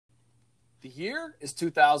The year is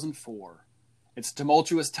 2004. It's a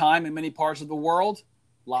tumultuous time in many parts of the world.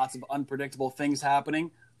 Lots of unpredictable things happening,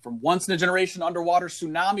 from once-in-a-generation underwater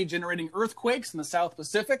tsunami generating earthquakes in the South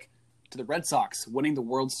Pacific to the Red Sox winning the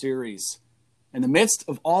World Series. In the midst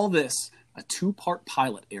of all this, a two-part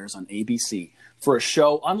pilot airs on ABC for a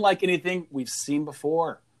show unlike anything we've seen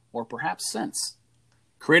before, or perhaps since.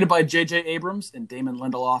 Created by J.J. Abrams and Damon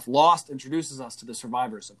Lindelof, Lost introduces us to the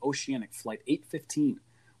survivors of Oceanic Flight 815,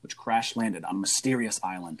 which crash-landed on a mysterious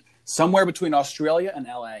island somewhere between Australia and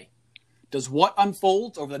L.A. Does what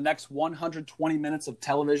unfolds over the next 120 minutes of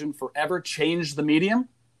television forever change the medium?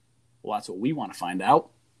 Well, that's what we want to find out.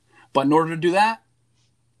 But in order to do that,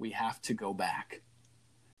 we have to go back.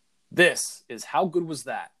 This is How Good Was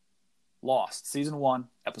That? Lost, Season 1,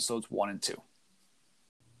 Episodes 1 and 2.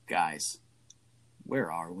 Guys,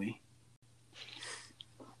 where are we?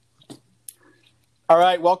 All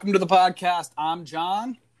right, welcome to the podcast. I'm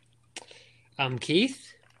John. I'm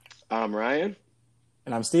Keith. I'm Ryan.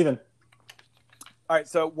 And I'm Steven. All right,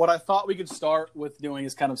 so what I thought we could start with doing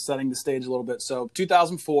is kind of setting the stage a little bit. So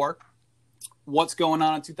 2004, what's going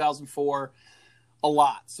on in 2004? A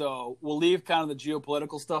lot. So we'll leave kind of the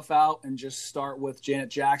geopolitical stuff out and just start with Janet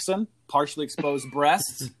Jackson, partially exposed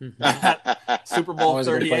breasts at Super Bowl Always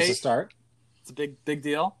 38. a good place to start. It's a big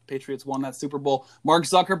deal. Patriots won that Super Bowl. Mark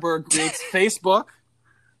Zuckerberg creates Facebook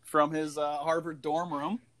from his Harvard dorm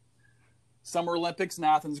room. Summer Olympics in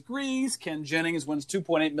Athens, Greece. Ken Jennings wins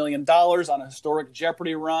 $2.8 million on a historic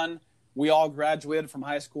Jeopardy run. We all graduated from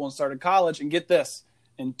high school and started college. And get this,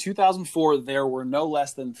 in 2004, there were no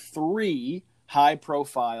less than 3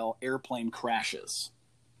 high-profile airplane crashes.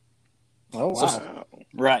 Oh, wow. Wow.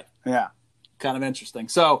 Right, yeah. Kind of interesting.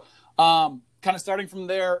 So, kind of starting from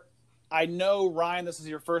there, I know, Ryan, this is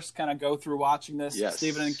your first kind of go-through watching this. Yes.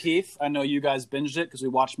 Stephen and Keith, I know you guys binged it because we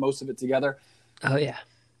watched most of it together. Oh, yeah.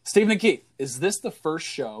 Stephen and Keith, is this the first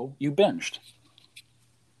show you binged?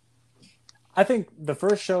 I think the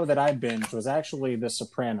first show that I binged was actually The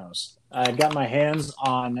Sopranos. I got my hands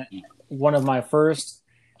on one of my first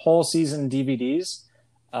whole season DVDs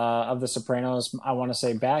of The Sopranos, I want to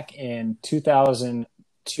say back in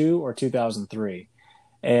 2002 or 2003.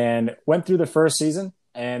 And went through the first season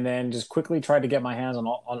and then just quickly tried to get my hands on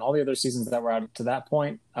all the other seasons that were out to that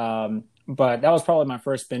point. But that was probably my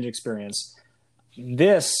first binge experience.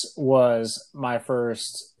 This was my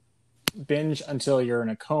first binge until you're in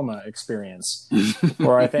a coma experience,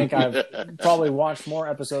 where I think I've probably watched more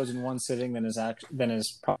episodes in one sitting than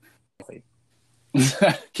is probably.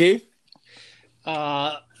 Keith?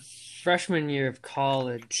 Freshman year of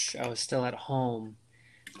college, I was still at home,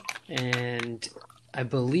 and I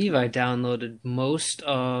believe I downloaded most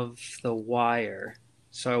of The Wire.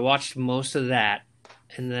 So I watched most of that,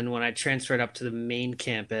 and then when I transferred up to the main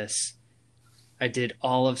campus, I did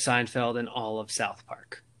all of Seinfeld and all of South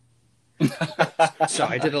Park. So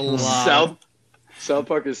I did a lot. South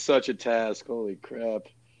Park is such a task. Holy crap.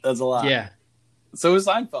 That's a lot. Yeah. So is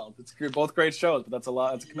Seinfeld. It's both great shows, but that's a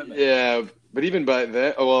lot. That's a commitment. Yeah, but even by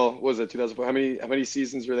then, what was it 2004? How many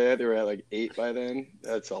seasons were they at? They were at like 8 by then.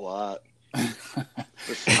 That's a lot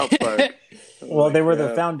for South Park. Well, they were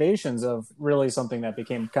the foundations of really something that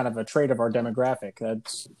became kind of a trait of our demographic,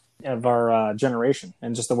 of our generation,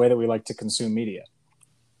 and just the way that we like to consume media.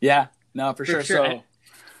 Yeah, no, for sure. So,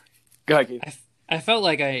 go ahead, Keith. I felt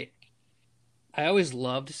like I always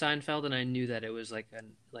loved Seinfeld, and I knew that it was like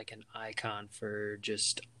an icon for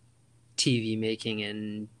just TV making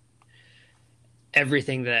and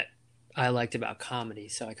everything that I liked about comedy.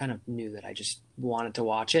 So I kind of knew that I just wanted to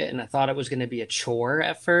watch it, and I thought it was going to be a chore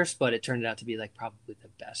at first, but it turned out to be like probably the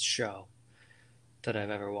best show that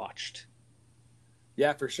I've ever watched.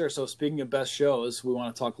 Yeah, for sure. So speaking of best shows, we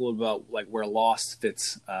want to talk a little about like where Lost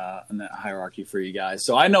fits in that hierarchy for you guys.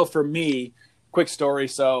 So I know for me, quick story.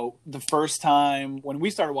 So the first time when we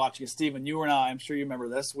started watching it, Steven, you and I, I'm sure you remember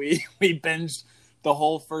this, we binged the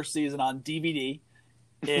whole first season on DVD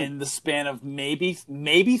in the span of maybe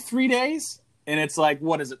 3 days. And it's like,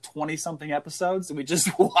 what is it, 20-something episodes? And we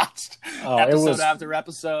just watched episode after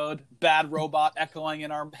episode, Bad Robot echoing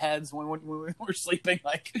in our heads when we were sleeping.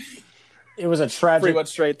 Like, it was a tragic, pretty much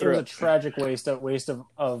straight through. It was a tragic waste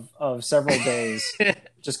of several days.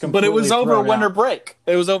 Just completely. But it was over winter out. break.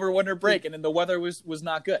 It was over winter break, and then the weather was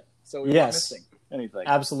not good, so we weren't missing anything.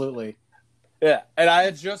 Absolutely. Yeah, and I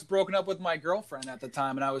had just broken up with my girlfriend at the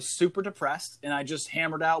time, and I was super depressed, and I just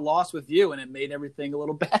hammered out Lost with you, and it made everything a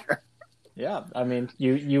little better. Yeah, I mean,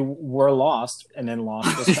 you were lost, and then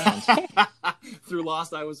Lost was found. Through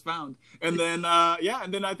Lost, I was found, and then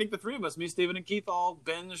and then I think the three of us, me, Steven, and Keith, all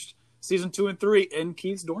binged season 2 and 3 in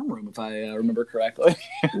Keith's dorm room, if I remember correctly.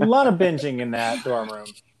 A lot of binging in that dorm room.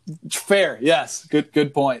 Fair, yes.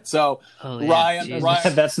 Good point. So, Oh, yeah. Ryan, Jesus.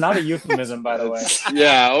 Ryan, That's not a euphemism, by the way.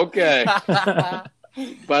 Yeah, okay.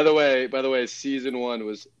 By the way, season 1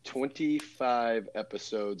 was 25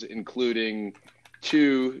 episodes, including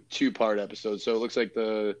two-part episodes. So it looks like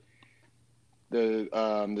the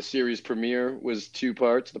series premiere was 2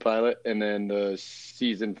 parts, the pilot, and then the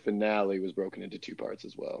season finale was broken into 2 parts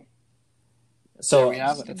as well. So there we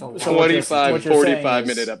have it. That's a lot. 25, 45 is,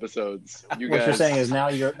 minute episodes. What you're saying is now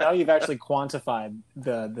you've actually quantified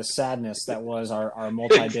the sadness that was our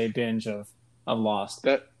multi-day binge of Lost.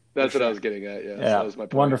 That's what I was getting at. Yeah, so that was my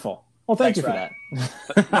point. Wonderful. Well, thank Thanks, you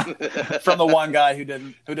for that. From the one guy who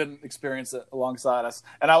didn't experience it alongside us,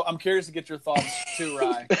 and I'm curious to get your thoughts too,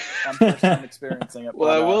 Ryan, on first time experiencing it. Well,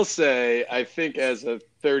 I will say, I think as a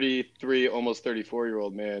 33, almost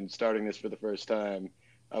 34-year-old man starting this for the first time,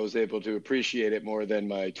 I was able to appreciate it more than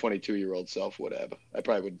my 22-year-old self would have. I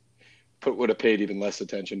probably would have paid even less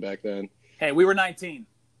attention back then. Hey, we were 19.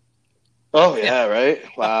 Oh yeah, right.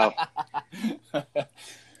 Wow.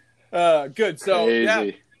 Good. So Crazy.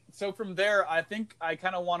 yeah. So from there, I think I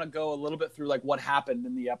kind of want to go a little bit through like what happened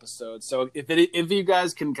in the episode. So if you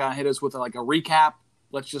guys can kind of hit us with like a recap,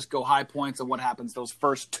 let's just go high points of what happens those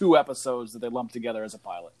first 2 episodes that they lumped together as a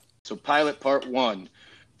pilot. So pilot part 1,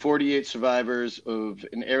 48 survivors of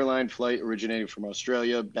an airline flight originating from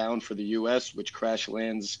Australia bound for the U.S., which crash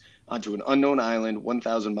lands onto an unknown island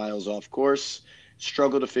 1,000 miles off course,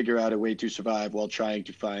 struggle to figure out a way to survive while trying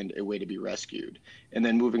to find a way to be rescued. And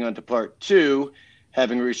then moving on to part 2,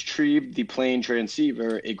 having retrieved the plane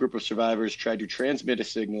transceiver, a group of survivors tried to transmit a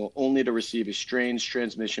signal only to receive a strange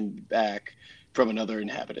transmission back from another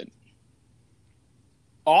inhabitant.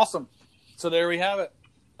 Awesome. So there we have it.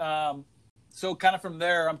 So kind of from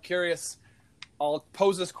there, I'm curious. I'll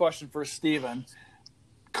pose this question for Steven.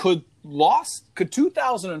 Could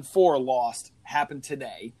 2004 Lost happen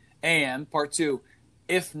today? And part 2,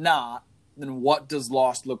 if not, then what does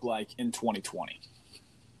Lost look like in 2020?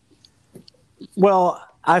 Well,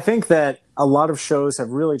 I think that a lot of shows have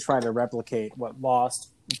really tried to replicate what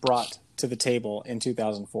Lost brought to the table in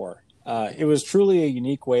 2004. It was truly a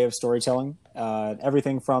unique way of storytelling.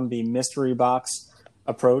 Everything from the mystery box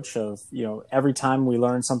approach of, every time we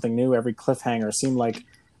learned something new, every cliffhanger seemed like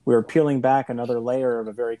we were peeling back another layer of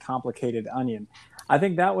a very complicated onion. I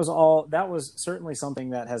think that was certainly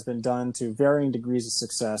something that has been done to varying degrees of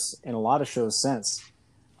success in a lot of shows since.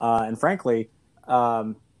 And frankly,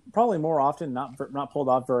 probably more often not pulled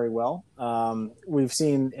off very well. We've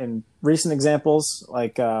seen in recent examples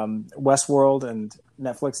like Westworld and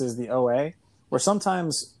Netflix's The OA, where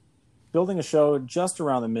sometimes building a show just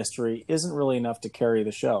around the mystery isn't really enough to carry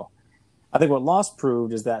the show. I think what Lost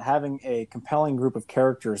proved is that having a compelling group of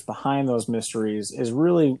characters behind those mysteries is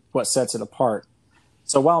really what sets it apart.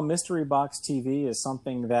 So while mystery box TV is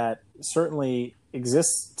something that certainly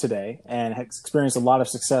exists today and has experienced a lot of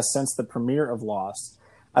success since the premiere of Lost,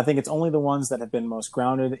 I think it's only the ones that have been most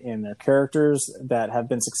grounded in their characters that have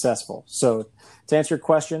been successful. So to answer your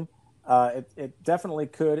question, it definitely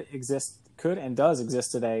could and does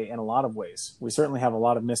exist today in a lot of ways. We certainly have a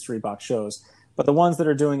lot of mystery box shows, but the ones that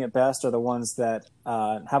are doing it best are the ones that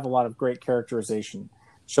have a lot of great characterization.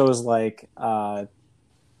 Shows like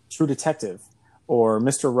True Detective or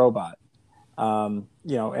Mr. Robot.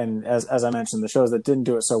 And as I mentioned, the shows that didn't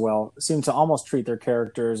do it so well seem to almost treat their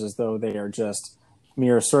characters as though they are just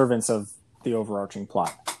mere servants of the overarching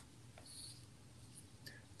plot.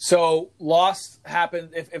 So Lost happened.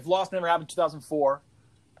 If Lost never happened in 2004,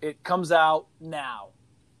 it comes out now.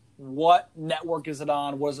 What network is it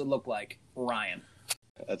on? What does it look like, Ryan?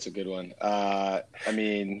 That's a good one.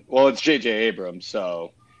 It's J.J. Abrams,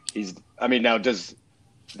 so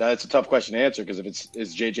that's a tough question to answer because if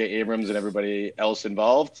is J.J. Abrams and everybody else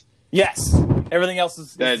involved? Yes. Everything else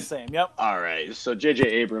is the same. Yep. All right. So J.J.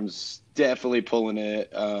 Abrams definitely pulling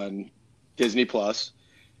it on Disney Plus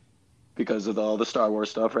because of all the Star Wars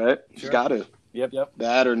stuff, right? Sure. He's got to. Yep.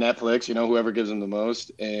 That or Netflix, whoever gives him the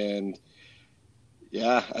most. And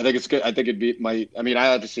yeah, I think it's good. I think I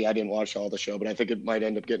didn't watch all the show, but I think it might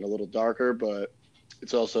end up getting a little darker, but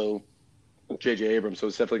it's also J.J. Abrams, so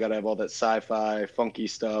it's definitely got to have all that sci-fi, funky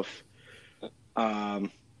stuff. But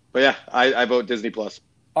yeah, I vote Disney Plus.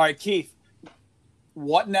 All right, Keith.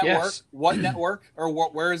 What network? Yes. What network? Or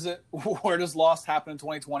where is it? Where does Lost happen in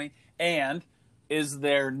 2020? And is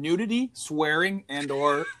there nudity, swearing,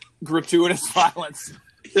 and/or gratuitous violence?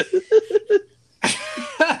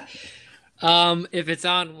 If it's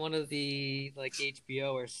on one of the like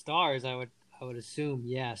HBO or Stars, I would assume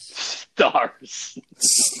yes. Stars.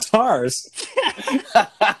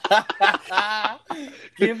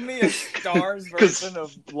 Give me a Stars version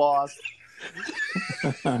of Lost.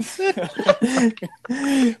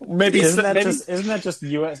 Maybe isn't that just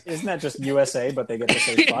US? Isn't that just USA? But they get to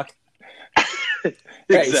say fuck.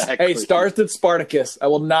 Exactly. Hey, Stars did Spartacus. I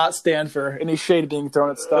will not stand for any shade being thrown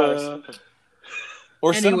at Stars.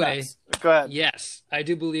 Or Anyway, Cinemax. Go ahead. yes, I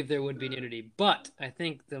do believe there would be nudity, but I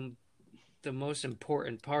think the most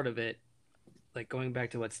important part of it, like going back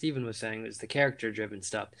to what Steven was saying, is the character-driven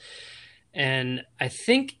stuff. And I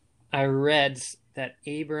think I read that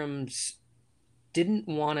Abrams didn't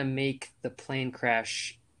want to make the plane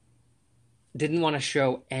crash, didn't want to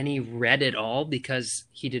show any red at all because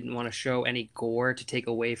he didn't want to show any gore to take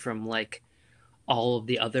away from like all of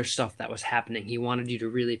the other stuff that was happening. He wanted you to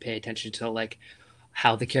really pay attention to like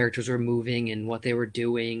how the characters were moving and what they were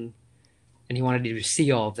doing, and he wanted you to see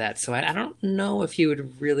all of that. So I don't know if he would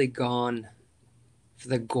have really gone for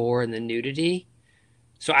the gore and the nudity.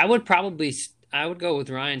 So I would go with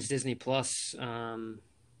Ryan's Disney Plus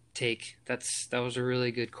take. That was a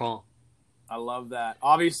really good call. I love that.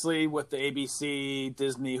 Obviously, with the ABC,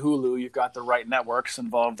 Disney, Hulu, you've got the right networks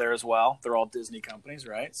involved there as well. They're all Disney companies,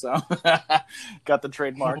 right? So, got the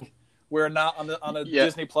trademark. We're not on a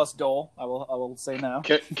Disney Plus dole. I will say now.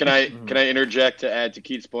 Can I interject to add to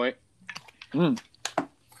Keith's point?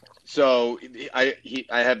 So I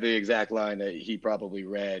have the exact line that he probably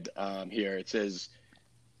read here. It says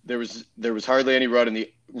there was hardly any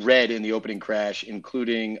red in the opening crash,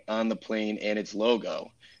 including on the plane and its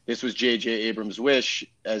logo. This was J.J. Abrams' wish,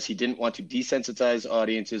 as he didn't want to desensitize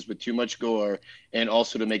audiences with too much gore, and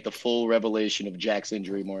also to make the full revelation of Jack's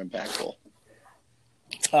injury more impactful.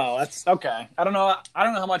 Oh, that's okay. I don't know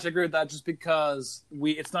how much I agree with that, just because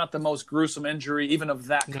it's not the most gruesome injury, even of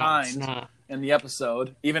that kind, in the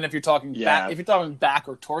episode. Even if you're talking back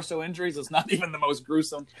or torso injuries, it's not even the most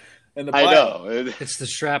gruesome in the play. I know. It's the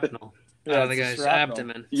shrapnel. Out of the guy's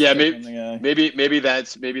abdomen. Yeah, maybe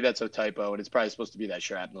that's a typo, and it's probably supposed to be that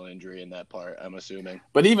shrapnel injury in that part, I'm assuming.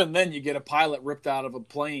 But even then, you get a pilot ripped out of a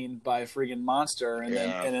plane by a freaking monster, and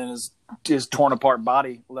then his torn apart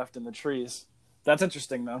body left in the trees. That's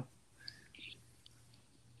interesting, though.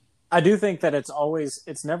 I do think that it's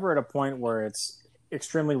never at a point where it's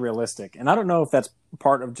extremely realistic, and I don't know if that's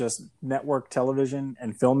part of just network television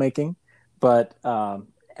and filmmaking, but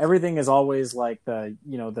everything is always like the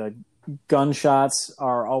gunshots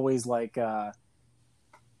are always like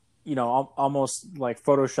almost like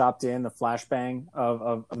photoshopped in the flashbang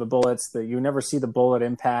of the bullets, that you never see the bullet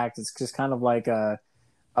impact. It's just kind of like a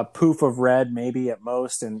poof of red maybe at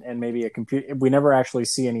most, and maybe a computer. We never actually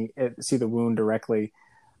see the wound directly.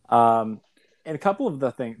 And a couple of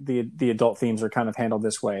the adult themes are kind of handled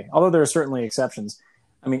this way, although there are certainly exceptions.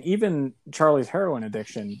 I mean, even Charlie's heroin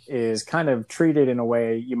addiction is kind of treated in a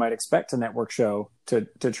way you might expect a network show to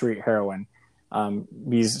treat heroin.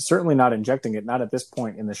 He's certainly not injecting it, not at this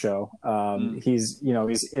point in the show. He's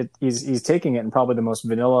taking it in probably the most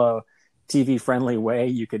vanilla, TV friendly way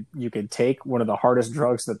you could take one of the hardest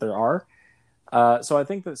drugs that there are. So I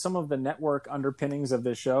think that some of the network underpinnings of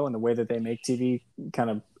this show and the way that they make TV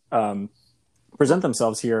kind of present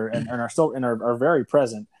themselves here and are very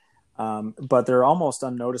present. But they're almost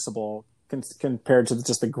unnoticeable compared to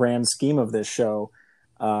just the grand scheme of this show,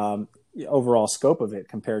 overall scope of it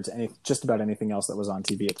compared to just about anything else that was on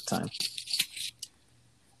TV at the time.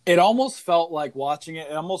 It almost felt like watching it.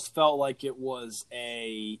 It almost felt like it was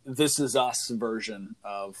a This Is Us version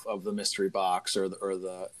of the Mystery Box or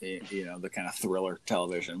the kind of thriller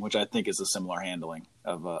television, which I think is a similar handling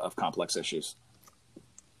of complex issues.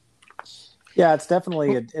 Yeah, it's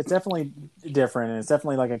definitely different, and it's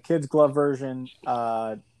definitely like a kid's glove version.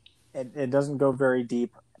 It doesn't go very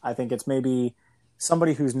deep. I think it's maybe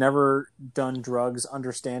somebody who's never done drugs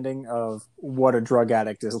understanding of what a drug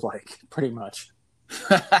addict is like, pretty much.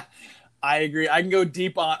 I agree. I can go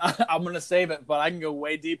deep on. I'm going to save it, but I can go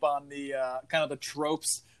way deep on the kind of the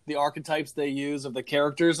tropes, the archetypes they use of the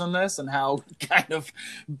characters in this, and how kind of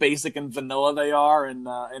basic and vanilla they are, and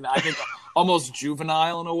I think almost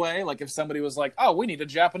juvenile in a way. Like if somebody was like, "Oh, we need a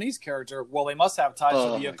Japanese character," well, they must have ties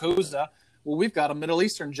to the Yakuza. Well, we've got a Middle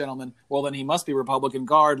Eastern gentleman. Well, then he must be Republican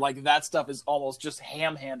Guard. Like that stuff is almost just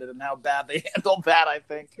ham-handed, and how bad they handled that, I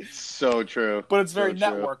think. It's so true. But it's very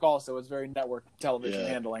network also. It's very network television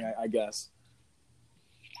handling, I guess.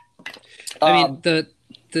 I mean, the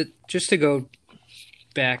just to go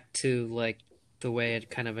back to like the way it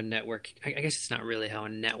kind of a network, I guess it's not really how a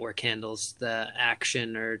network handles the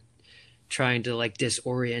action or trying to like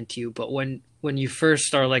disorient you, but when you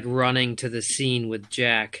first are like running to the scene with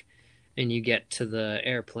Jack and you get to the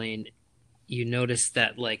airplane, you notice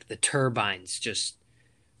that like the turbines just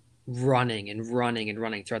running and running and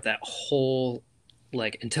running throughout that whole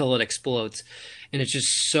like until it explodes, and it's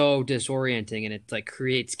just so disorienting, and it like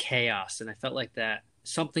creates chaos. And I felt like that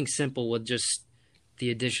something simple with just the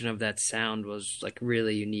addition of that sound was like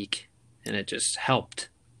really unique, and it just helped.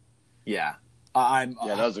 Yeah. Yeah,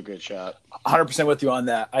 that was a good shot. 100% with you on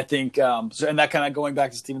that. I think, and that kind of going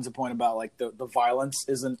back to Steven's point about like the violence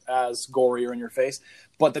isn't as gory or in your face,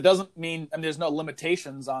 but that doesn't mean, I mean, there's no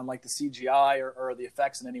limitations on like the CGI or the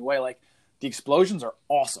effects in any way. Like the explosions are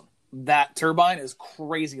awesome. That turbine is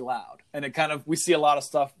crazy loud, and it kind of, we see a lot of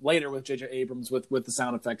stuff later with J.J. Abrams with the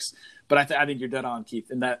sound effects, but I think you're dead on, Keith,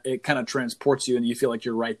 and that it kind of transports you and you feel like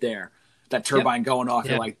you're right there. That turbine going off,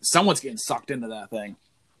 you're like, someone's getting sucked into that thing.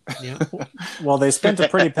 Yeah. Well, they spent a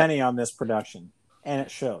pretty penny on this production, and it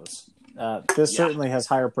shows. This certainly has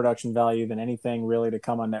higher production value than anything really to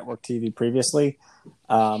come on network TV previously,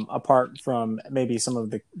 apart from maybe some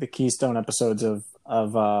of the keystone episodes of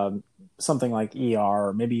something like ER,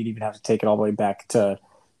 or maybe you'd even have to take it all the way back to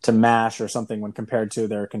MASH or something when compared to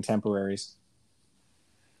their contemporaries.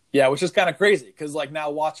 Yeah, which is kind of crazy because like now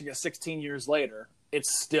watching it 16 years later, it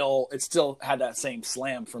still had that same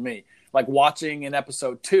slam for me. Like watching in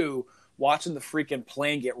episode 2, watching the freaking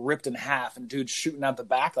plane get ripped in half and dudes shooting out the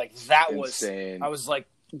back, like that Insane. I was like,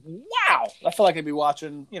 wow. I feel like I'd be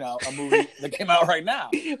watching, a movie that came out right now.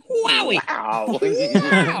 Wowie! Wow.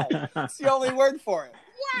 Wow. That's the only word for it.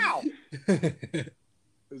 Wow. It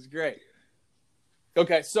was great.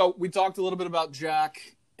 Okay, so we talked a little bit about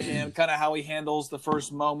Jack and kind of how he handles the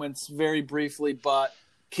first moments very briefly, but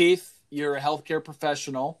Keith, you're a healthcare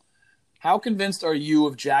professional. How convinced are you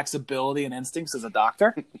of Jack's ability and instincts as a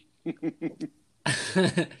doctor?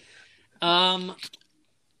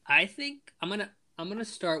 I think I'm gonna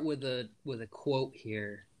start with a quote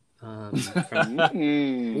here from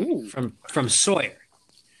Sawyer.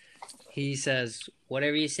 He says,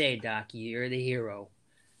 "Whatever you say, Doc, you're the hero."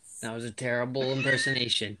 That was a terrible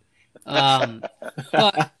impersonation, but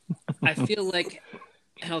I feel like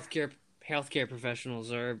healthcare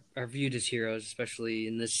professionals are viewed as heroes, especially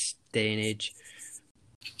in this day and age.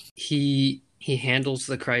 He handles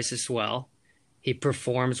the crisis well. He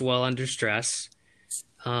performs well under stress,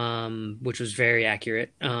 which was very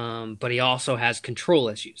accurate. But he also has control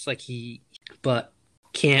issues. But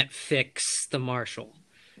can't fix the marshal.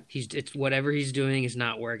 It's whatever he's doing is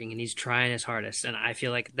not working, and he's trying his hardest. And I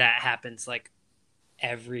feel like that happens like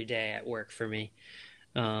every day at work for me.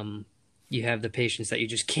 You have the patients that you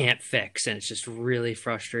just can't fix, and it's just really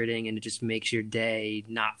frustrating, and it just makes your day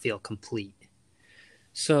not feel complete.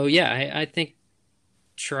 So yeah, I think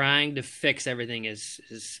trying to fix everything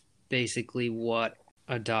is basically what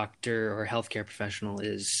a doctor or healthcare professional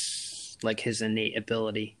is, like his innate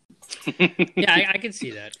ability. Yeah, I can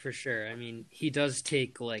see that for sure. I mean, he does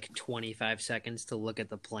take like 25 seconds to look at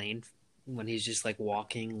the plane when he's just like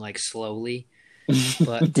walking like slowly.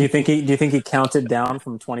 But Do you think he counted down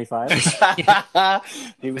from 25?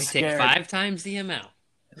 He was take scared. 5 times the amount.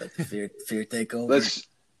 Let the fear take over.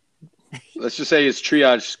 Let's just say his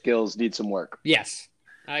triage skills need some work. Yes,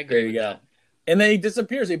 I agree. There you with go. that. And then he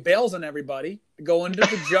disappears. He bails on everybody, go into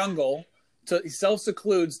the jungle, he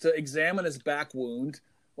self-secludes to examine his back wound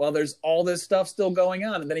while there's all this stuff still going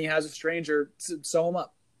on. And then he has a stranger sew him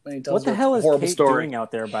up. And he tells What the her hell a is horrible Kate story. doing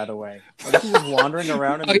out there, by the way? Like, she's just wandering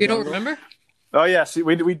around in Oh, the you don't jungle? remember? Oh, yeah.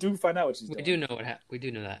 We do find out what she's doing. We do know we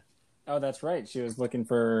do know that. Oh, that's right. She was looking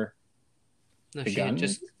for... No, The she had gun?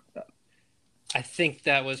 just. I think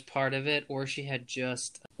that was part of it, or she had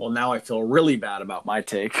just. Well, now I feel really bad about my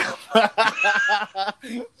take.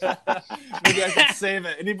 Maybe I should save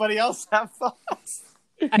it. Anybody else have thoughts?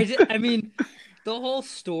 I mean, the whole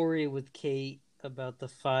story with Kate about the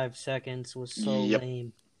 5 seconds was so Yep.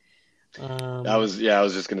 lame. I was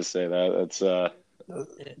just gonna say that.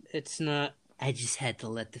 It's not. I just had to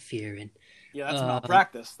let the fear in. Yeah, that's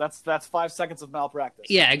malpractice. That's 5 seconds of malpractice.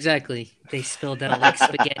 Yeah, exactly. They spilled out like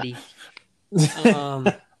spaghetti.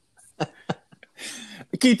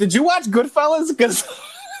 Keith, did you watch Goodfellas? Because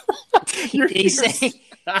They say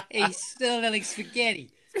they spilled out like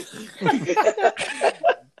spaghetti.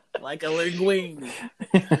 like a linguine.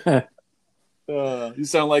 You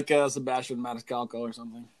sound like Sebastian Maniscalco or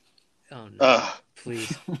something. Oh no! Ugh.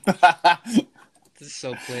 Please, this is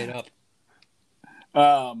so played up.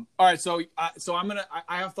 All right, so I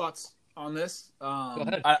have thoughts on this. Go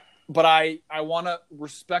ahead. But I want to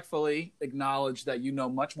respectfully acknowledge that you know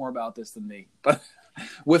much more about this than me. But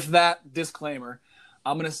with that disclaimer,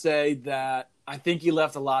 I'm going to say that I think he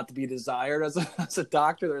left a lot to be desired as a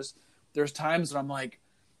doctor. There's times when I'm like,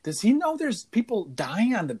 does he know there's people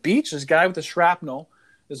dying on the beach? There's a guy with a shrapnel.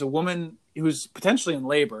 There's a woman who's potentially in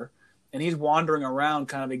labor, and he's wandering around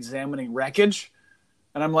kind of examining wreckage.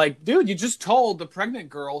 And I'm like, dude, you just told the pregnant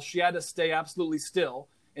girl she had to stay absolutely still.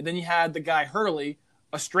 And then you had the guy Hurley,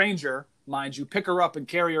 a stranger, mind you, pick her up and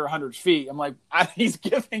carry her 100 feet. I'm like, he's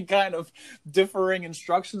giving kind of differing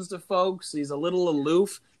instructions to folks. He's a little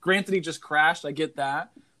aloof. Granted, he just crashed. I get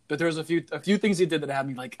that. But there's a few things he did that had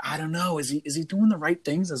me like, I don't know. Is he doing the right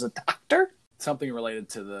things as a doctor? Something related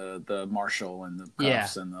to the marshal and the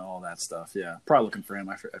cuffs and all that stuff. Yeah, probably looking for him.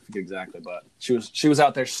 I forget exactly, but she was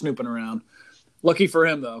out there snooping around. Lucky for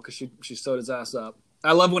him though, because she sewed his ass up.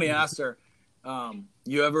 I love when he asked her,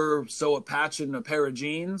 "You ever sew a patch in a pair of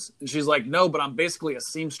jeans?" And she's like, "No, but I'm basically a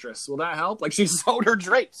seamstress. Will that help?" Like she sewed her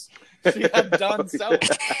drapes. She had done sewing.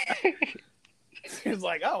 She was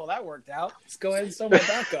like, "Oh, well, that worked out. Let's go ahead and sew my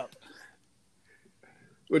back up."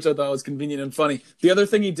 Which I thought was convenient and funny. The other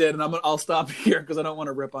thing he did, and I'll stop here because I don't want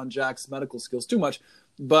to rip on Jack's medical skills too much,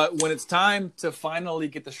 but when it's time to finally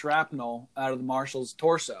get the shrapnel out of the marshal's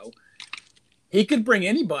torso, he could bring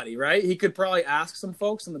anybody, right? He could probably ask some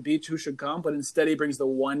folks on the beach who should come, but instead he brings the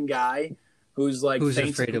one guy who's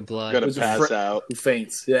afraid of blood, gonna pass out, who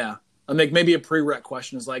faints. Yeah, I think maybe a prereq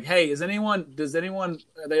question is like, "Hey, are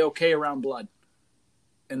they okay around blood?"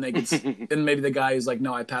 And they could, and maybe the guy is like,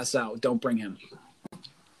 "No, I pass out. Don't bring him."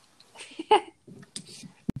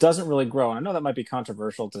 Doesn't really grow. And I know that might be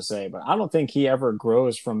controversial to say, but I don't think he ever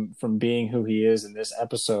grows from being who he is in this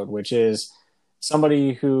episode, which is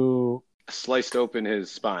somebody who sliced open his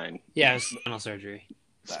spine. Yeah, spinal surgery.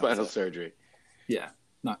 Spinal surgery. Yeah,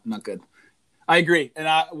 not good. I agree. And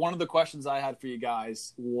one of the questions I had for you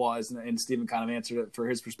guys was, and Stephen kind of answered it for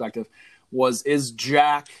his perspective, is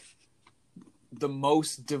Jack the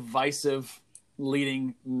most divisive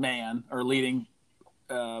leading man or leading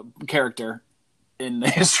character in the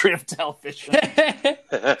history of television?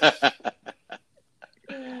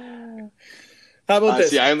 How about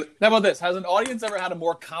this? How about this? Has an audience ever had a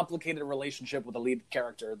more complicated relationship with a lead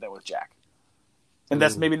character than with Jack? And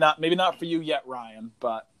that's maybe not for you yet, Ryan,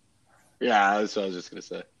 but yeah, that's what I was just gonna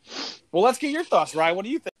say. Well, let's get your thoughts, Ryan. What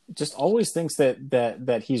do you think? Just always thinks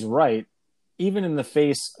that he's right, even in the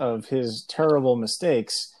face of his terrible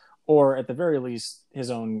mistakes, or at the very least,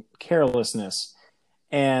 his own carelessness.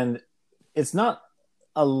 And it's not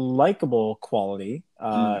a likable quality.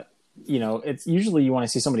 It's usually you want to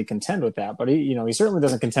see somebody contend with that, but he certainly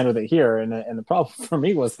doesn't contend with it here. And the problem for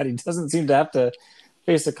me was that he doesn't seem to have to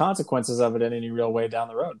face the consequences of it in any real way down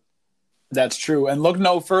the road. That's true. And look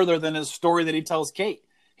no further than his story that he tells Kate.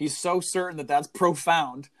 He's so certain that that's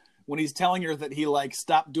profound when he's telling her that he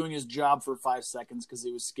stopped doing his job for 5 seconds because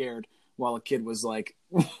he was scared while a kid was like,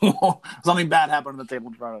 something bad happened on the table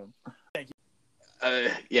in front of him. Thank you.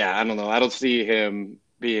 Yeah, I don't know. I don't see him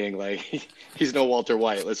being like he's no Walter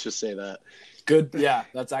White. Let's just say that. Good. Yeah,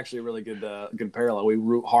 that's actually a really good parallel. We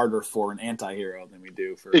root harder for an anti-hero than we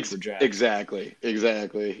do for Jack. Exactly.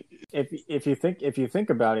 If you think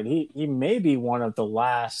about it, he may be one of the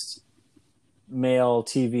last male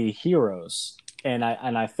TV heroes, and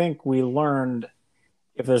I think we learned,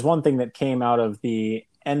 if there's one thing that came out of the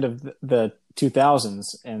end of the 2000s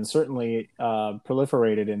and certainly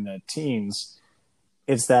proliferated in the teens,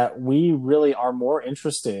 it's that we really are more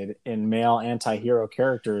interested in male anti-hero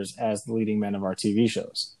characters as the leading men of our TV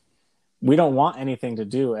shows. We don't want anything to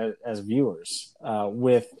do as viewers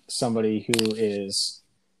with somebody who is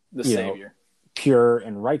the savior, pure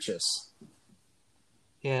and righteous.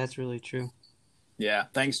 Yeah, that's really true. Yeah,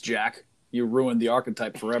 thanks, Jack. You ruined the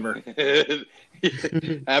archetype forever.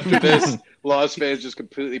 After this, Lost fans just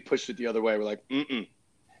completely pushed it the other way. We're like, mm-mm.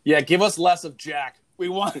 Yeah, give us less of Jack. We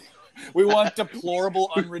want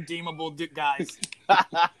deplorable, unredeemable guys.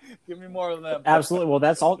 Give me more of them. Absolutely. Well,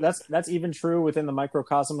 that's even true within the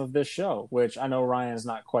microcosm of this show, which I know Ryan's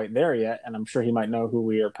not quite there yet, and I'm sure he might know who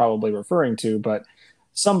we are probably referring to, but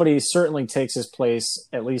somebody certainly takes his place,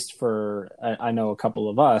 at least for I know a couple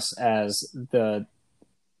of us, as the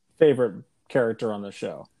favorite character on the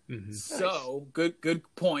show. Mm-hmm. So good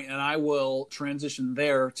point, and I will transition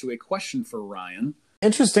there to a question for Ryan.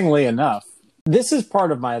 Interestingly enough, this is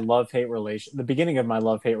part of my love-hate relation, the beginning of my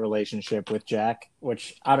love-hate relationship with Jack,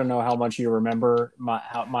 which I don't know how much you remember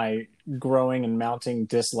my growing and mounting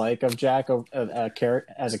dislike of Jack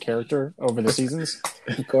as a character over the seasons.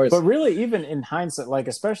 Of course. But really, even in hindsight,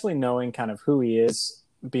 especially knowing kind of who he is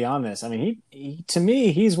beyond this, I mean, he to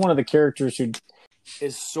me, he's one of the characters who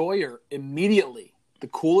is Sawyer immediately the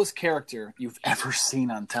coolest character you've ever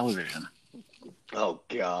seen on television. Oh,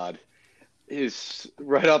 God. He's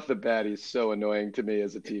right off the bat. He's so annoying to me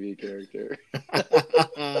as a TV character.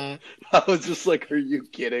 I was just like, are you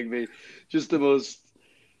kidding me? Just the most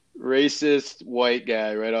racist white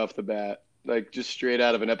guy right off the bat. Like just straight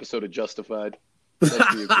out of an episode of Justified.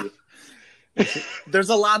 That's you, Keith. There's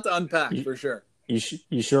a lot to unpack for sure.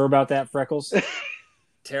 You sure about that, Freckles?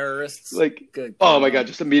 Terrorists. Like, Good oh God. my God,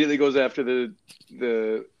 just immediately goes after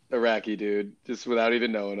the Iraqi dude, just without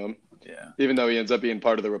even knowing him. Yeah. Even though he ends up being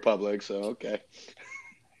part of the Republic, so okay.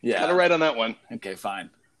 Yeah. Got it right on that one. Okay, fine.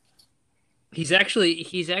 He's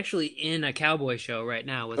actually in a cowboy show right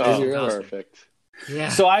now with Oh, Dalton Cosby. perfect. Yeah.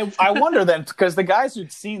 So I wonder then, because the guys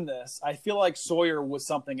who'd seen this, I feel like Sawyer was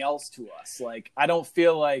something else to us. Like, I don't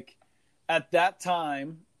feel like at that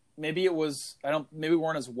time, maybe we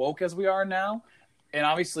weren't as woke as we are now. And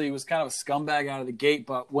obviously he was kind of a scumbag out of the gate.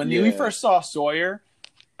 But when we first saw Sawyer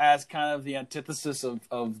as kind of the antithesis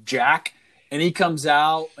of Jack, and he comes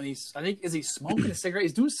out and is he smoking a cigarette?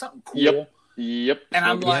 He's doing something cool. Yep. And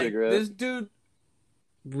I'm Smoking a like, cigarette. this dude.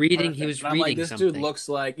 He was And I'm reading like, this something. dude looks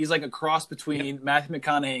like he's like a cross between Matthew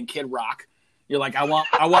McConaughey and Kid Rock. You're like, I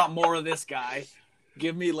want more of this guy.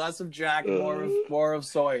 Give me less of Jack, more of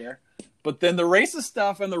Sawyer. But then the racist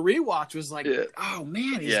stuff and the rewatch was like, oh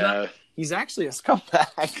man, he's actually a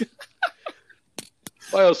scumbag.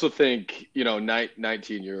 I also think,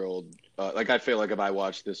 19-year-old, I feel like if I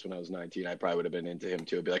watched this when I was 19, I probably would have been into him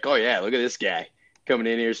too. I'd be like, oh yeah, look at this guy coming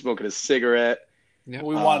in here smoking a cigarette. Yep.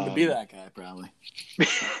 We wanted to be that guy, probably.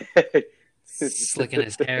 Slicking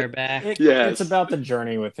his hair back. It's about the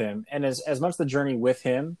journey with him, and as much the journey with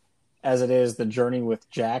him as it is the journey with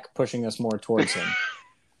Jack pushing us more towards him.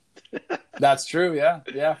 That's true.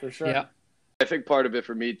 Yeah, for sure. Yeah. I think part of it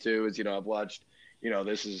for me too is, I've watched,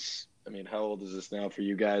 this is, how old is this now for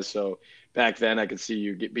you guys? So back then I could see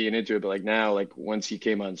you being into it, but like now, like once he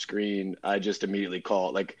came on screen, I just immediately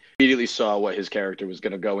saw what his character was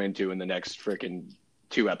going to go into in the next freaking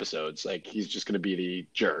 2 episodes. Like he's just going to be the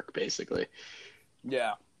jerk basically.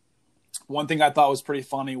 Yeah. One thing I thought was pretty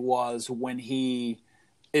funny was when he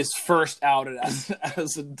is first outed as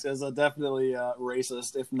a definitely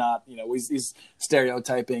racist, if not, he's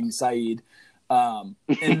stereotyping Saeed. And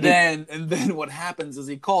then what happens is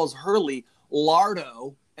he calls Hurley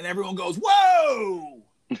Lardo, and everyone goes, "Whoa!"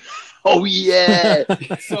 Oh yeah.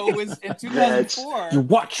 So it was in 2004. You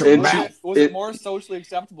watch your mouth. Was it more socially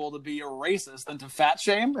acceptable to be a racist than to fat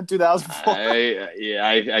shame in 2004?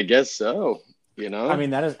 I guess so. I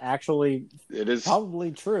mean, that is actually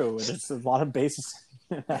probably true. It's a lot of basis.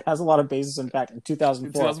 It has a lot of basis in fact in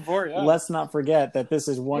 2004. 2004, yeah. Let's not forget that this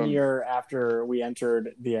is 1 year after we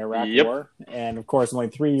entered the Iraq War, and of course only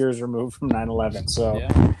 3 years removed from 9/11. So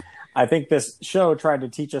I think this show tried to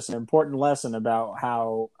teach us an important lesson about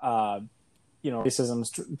how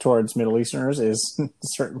racism towards Middle Easterners is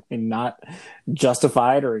certainly not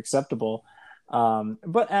justified or acceptable.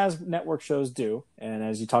 But as network shows do, and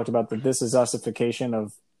as you talked about the This Is Us-ification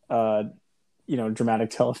of dramatic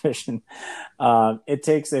television, it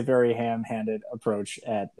takes a very ham-handed approach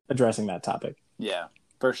at addressing that topic. Yeah,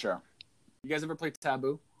 for sure. You guys ever play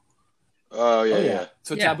Taboo? Oh yeah.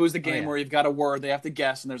 So Taboo is the game where you've got a word, they have to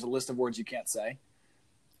guess, and there's a list of words you can't say.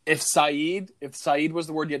 If Saeed was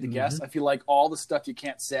the word you had to guess, I feel like all the stuff you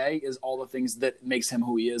can't say is all the things that makes him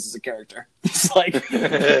who he is as a character. It's like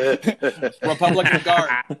Republican Guard,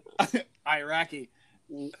 Iraqi.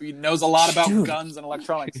 He knows a lot about guns and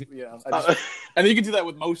electronics. And you can do that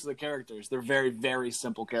with most of the characters. They're very, very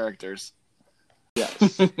simple characters.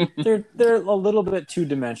 Yes. They're a little bit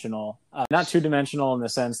two-dimensional. Not two-dimensional in the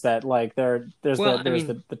sense that like there's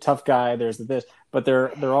the tough guy, there's this, but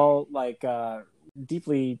they're all like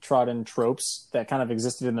deeply trodden tropes that kind of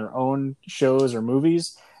existed in their own shows or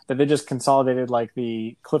movies that they just consolidated like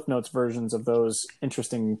the Cliff Notes versions of those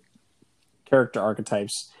interesting character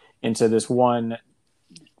archetypes into this one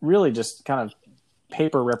really just kind of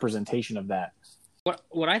paper representation of that.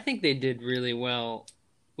 What I think they did really well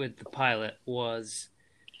with the pilot was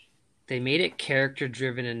they made it character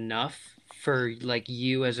driven enough for like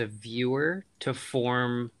you as a viewer to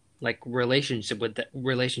form like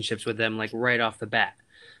relationships with them like right off the bat.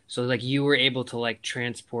 So like you were able to like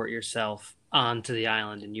transport yourself onto the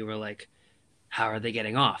island, and you were like, how are they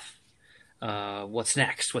getting off? What's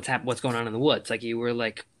next? What's going on in the woods? Like you were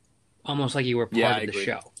like almost like you were part of the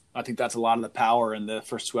show. I think that's a lot of the power in the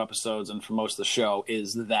first 2 episodes, and for most of the show,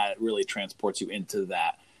 is that it really transports you into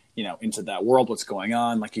that, into that world, what's going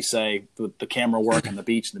on. Like you say, the camera work on the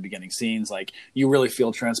beach in the beginning scenes, like you really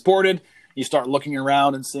feel transported. You start looking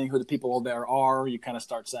around and seeing who the people there are. You kind of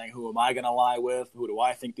start saying, who am I going to lie with? Who do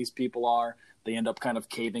I think these people are? They end up kind of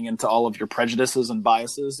caving into all of your prejudices and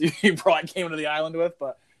biases you probably came into the island with.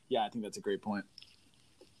 But yeah, I think that's a great point.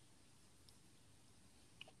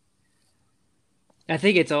 I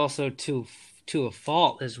think it's also to a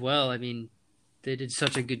fault as well. I mean, they did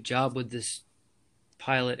such a good job with this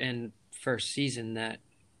pilot and first season that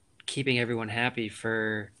keeping everyone happy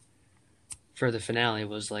for for the finale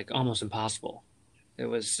was like almost impossible. It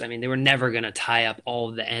was, I mean, they were never going to tie up all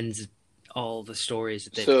of the ends, all the stories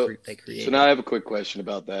that they created. So now I have a quick question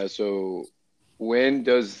about that. So when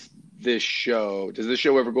does this show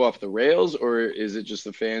ever go off the rails, or is it just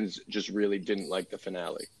the fans just really didn't like the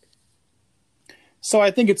finale? So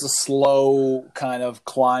I think it's a slow kind of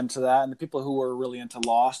climb to that. And the people who were really into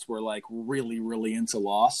Lost were like really, really into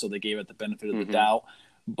Lost. So they gave it the benefit of the doubt.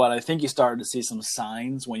 But I think you started to see some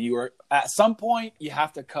signs when you were at some point, you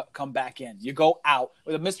have to come back in. You go out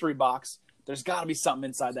with a mystery box. There's got to be something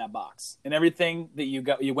inside that box. And everything that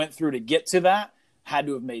you went through to get to that had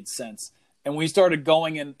to have made sense. And we started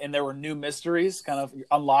going in, and there were new mysteries kind of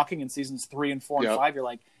unlocking in seasons 3 and 4 and 5. You're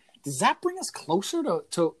like, does that bring us closer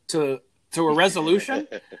to a resolution?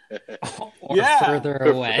 Or further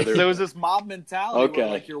away. There was this mob mentality where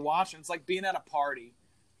like you're watching. It's like being at a party,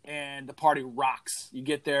 and the party rocks. You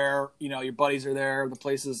get there, your buddies are there, the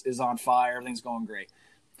place is on fire, everything's going great.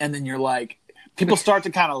 And then you're like, people start to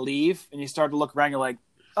kind of leave, and you start to look around, you're like,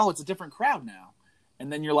 oh, it's a different crowd now.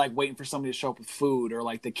 And then you're like waiting for somebody to show up with food, or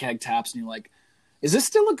like the keg taps, and you're like, is this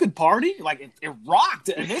still a good party? Like it rocked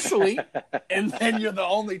initially, and then you're the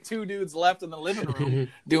only 2 dudes left in the living room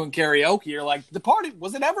doing karaoke. You're like, the party,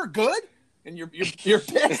 was it ever good? And you're pissed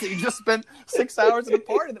that you just spent 6 hours at a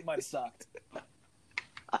party that might have sucked.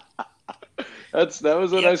 That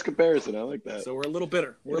was a nice comparison. I like that. So we're a little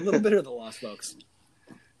bitter. We're a little bitter of the Lost folks.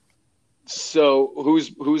 So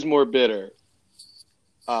who's more bitter?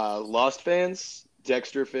 Lost fans,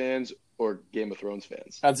 Dexter fans, or Game of Thrones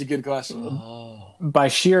fans? That's a good question. Oh. By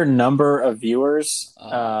sheer number of viewers,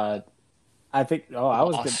 I think. I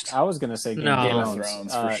was going to say Game of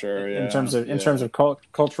Thrones for sure. Yeah. In terms of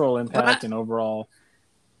cultural impact and overall,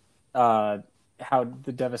 how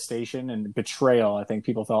the devastation and betrayal I think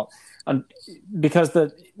people felt, because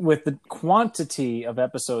with the quantity of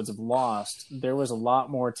episodes of Lost, there was a lot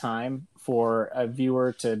more time for a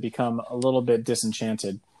viewer to become a little bit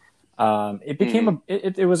disenchanted. It became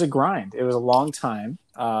it was a grind. It was a long time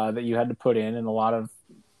that you had to put in, and a lot of,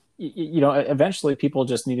 eventually people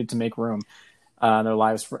just needed to make room in their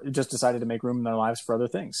lives, just decided to make room in their lives for other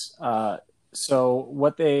things.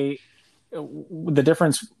 So the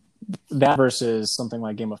difference that versus something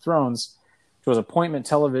like Game of Thrones, which was appointment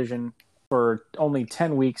television for only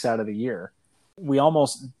 10 weeks out of the year, we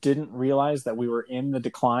almost didn't realize that we were in the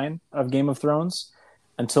decline of Game of Thrones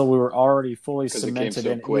until we were already fully cemented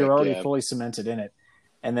in. We were already fully cemented in it,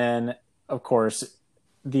 and then of course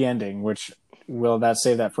the ending, which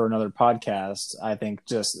save that for another podcast. I think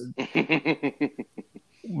just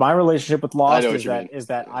my relationship with Lost is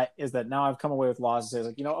that now I've come away with Lost and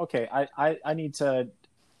say, like, okay, I need to.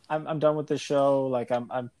 I'm done with this show. Like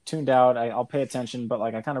I'm tuned out. I'll pay attention, but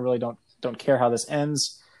like I kind of really don't care how this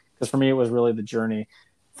ends, because for me it was really the journey.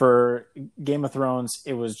 For Game of Thrones,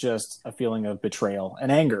 it was just a feeling of betrayal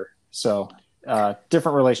and anger. So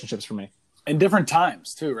different relationships for me. And different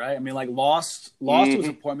times too, right? I mean, like Lost was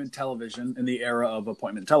appointment television in the era of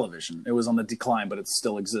appointment television. It was on the decline, but it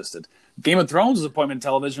still existed. Game of Thrones was appointment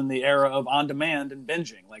television in the era of on-demand and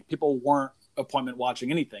binging. Like people weren't appointment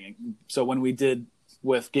watching anything. So when we did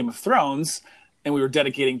with Game of Thrones, and we were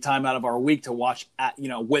dedicating time out of our week to watch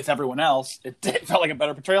with everyone else, it felt like a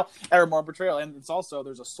better portrayal, or more portrayal. And it's also,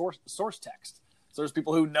 there's a source text. So there's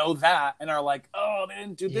people who know that and are like, oh, they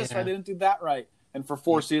didn't do this right, they didn't do that right. And for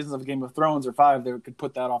 4 seasons of Game of Thrones or 5, they could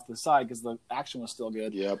put that off to the side because the action was still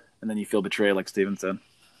good. Yep. And then you feel betrayed, like Steven said.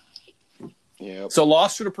 Yep. So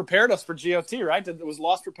Lost should have prepared us for GOT, right? Was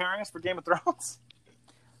Lost preparing us for Game of Thrones?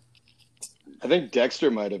 I think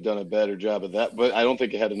Dexter might have done a better job of that, but I don't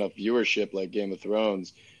think it had enough viewership like Game of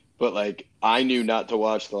Thrones. But like, I knew not to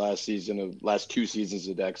watch the last 2 seasons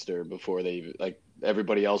of Dexter before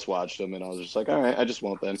everybody else watched them, and I was just like, all right, I just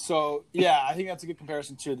won't then. So yeah, I think that's a good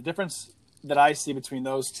comparison too. The difference that I see between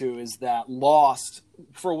those two is that Lost,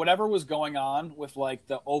 for whatever was going on with like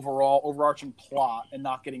the overarching plot and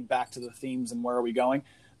not getting back to the themes and where are we going,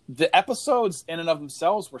 the episodes in and of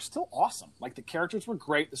themselves were still awesome. Like the characters were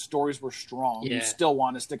great. The stories were strong. Yeah. You still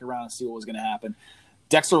wanted to stick around and see what was going to happen.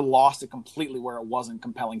 Dexter lost it completely where it wasn't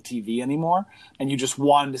compelling TV anymore. And you just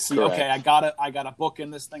wanted to see, correct, okay, I got a book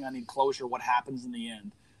in this thing. I need closure. What happens in the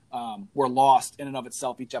end? Where Lost in and of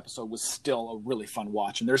itself, each episode was still a really fun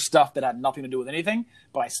watch. And there's stuff that had nothing to do with anything,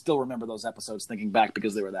 but I still remember those episodes thinking back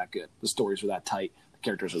because they were that good. The stories were that tight. The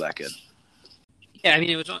characters were that good. Yeah, I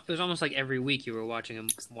mean, it was almost like every week you were watching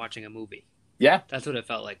a movie. Yeah, that's what it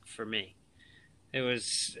felt like for me. It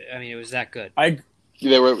was that good.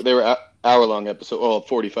 They were hour-long episodes,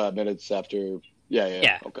 45 minutes after.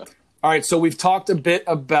 Yeah. Okay. All right, so we've talked a bit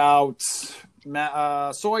about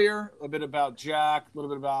Sawyer, a bit about Jack, a little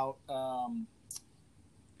bit about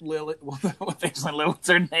Lily. What's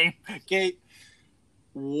her name? Kate.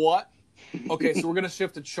 What? Okay, so we're going to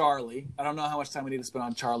shift to Charlie. I don't know how much time we need to spend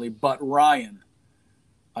on Charlie, but Ryan,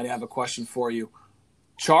 I have a question for you.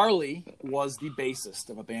 Charlie was the bassist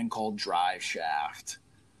of a band called Drive Shaft.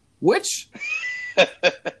 Which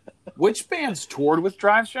bands toured with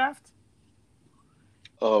Drive Shaft?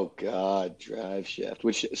 Oh God, Drive Shaft.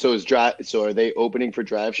 So are they opening for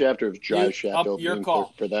Drive Shaft, or is Drive Shaft opening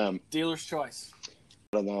for them? Dealer's choice.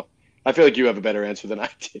 I don't know. I feel like you have a better answer than I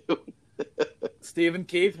do. Stephen,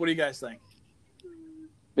 Keith, what do you guys think?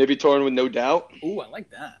 Maybe Torn with No Doubt. Ooh, I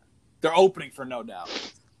like that. They're opening for No Doubt.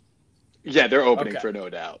 Yeah, they're opening for No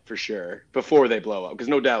Doubt, for sure, before they blow up. Because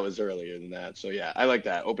No Doubt was earlier than that. So, yeah, I like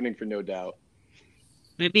that. Opening for No Doubt.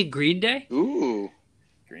 Maybe Green Day? Ooh.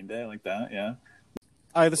 Green Day, I like that, yeah.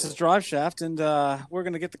 Hi, this is Drive Shaft, and we're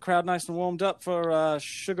going to get the crowd nice and warmed up for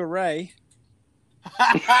Sugar Ray.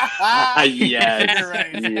 Yes. Sugar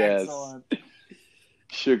Ray is excellent.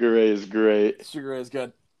 Sugar Ray is great. Sugar Ray is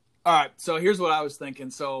good. All right, so here's what I was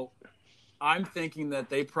thinking. So I'm thinking that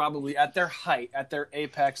they probably, at their height, at their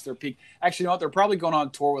apex, their peak. Actually, you know what? They're probably going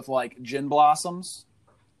on tour with like Gin Blossoms.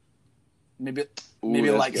 Maybe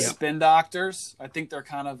like good. Spin Doctors. I think they're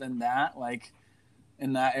kind of in that, like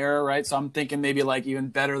in that era, right? So I'm thinking maybe like even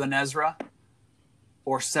Better Than Ezra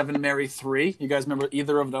or Seven Mary 3. You guys remember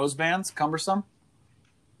either of those bands? Cumbersome?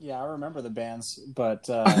 Yeah, I remember the bands, but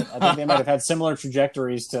I think they might have had similar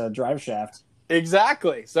trajectories to Drive Shaft.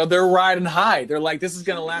 Exactly. So they're riding high. They're like, this is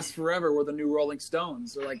going to last forever. We're the new Rolling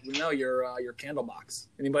Stones. They're like, no, you're Candlebox.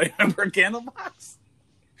 Anybody remember Candlebox?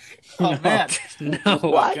 Oh, man. No.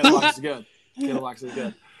 Wow, Candlebox is good. Candlebox is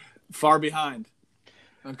good. Far Behind.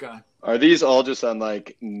 Okay. Are these all just on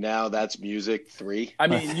like Now That's Music 3? I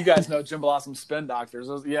mean, you guys know Jim Blossom Spin Doctors.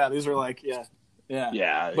 These are like, yeah.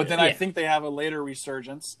 But then I think they have a later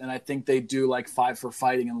resurgence, and I think they do like Five for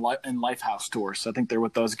Fighting and Lifehouse tours. So I think they're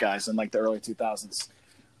with those guys in like the early 2000s.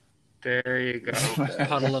 There you go.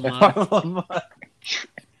 Puddle of Mud.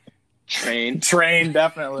 Train,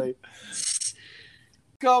 definitely.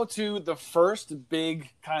 Go to the first big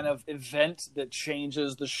kind of event that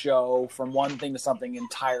changes the show from one thing to something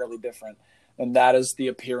entirely different, and that is the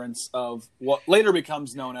appearance of what later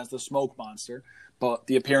becomes known as the Smoke Monster. But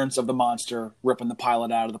the appearance of the monster ripping the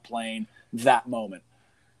pilot out of the plane, that moment.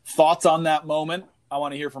 Thoughts on that moment? I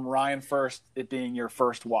want to hear from Ryan first, it being your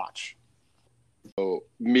first watch. So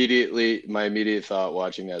my immediate thought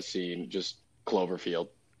watching that scene, just Cloverfield.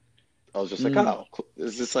 I was just like, oh,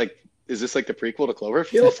 is this like the prequel to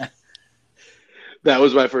Cloverfield? That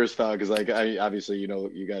was my first thought, because like I obviously,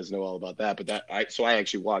 you guys know all about that, but I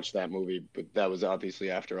actually watched that movie, but that was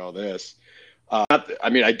obviously after all this.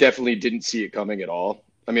 I definitely didn't see it coming at all.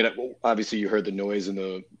 I mean, obviously you heard the noise in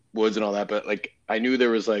the woods and all that, but like I knew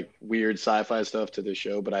there was like weird sci-fi stuff to the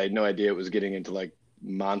show, but I had no idea it was getting into like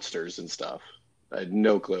monsters and stuff. I had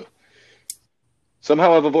no clue.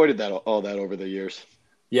 Somehow I've avoided all that over the years.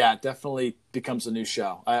 Yeah, it definitely becomes a new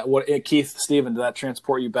show. Keith, Steven, did that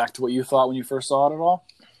transport you back to what you thought when you first saw it at all?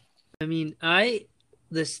 I mean, the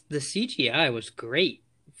CGI was great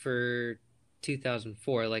for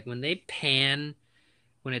 2004. Like when they pan,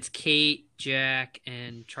 when it's Kate, Jack,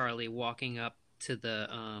 and Charlie walking up to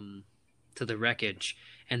the wreckage,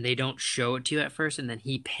 and they don't show it to you at first, and then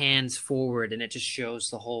he pans forward and it just shows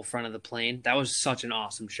the whole front of the plane. That was such an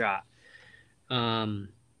awesome shot.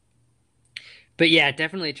 But yeah,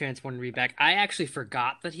 definitely transported me back. I actually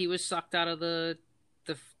forgot that he was sucked out of the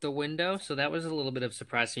window, so that was a little bit of a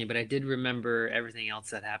surprise to me. But I did remember everything else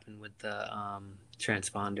that happened with the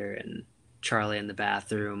transponder and Charlie in the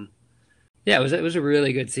bathroom. Yeah, it was a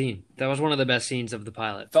really good scene. That was one of the best scenes of the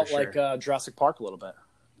pilot. Felt like Jurassic Park a little bit.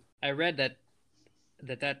 I read that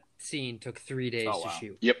scene took 3 days to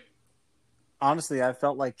shoot. Yep. Honestly, I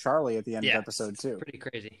felt like Charlie at the end of episode 2. Pretty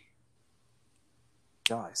crazy.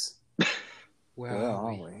 Guys. Where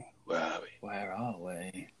are we? Where are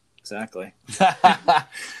we? Exactly.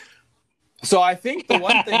 So I think the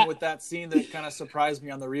one thing with that scene that kind of surprised me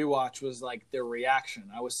on the rewatch was like their reaction.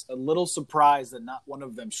 I was a little surprised that not one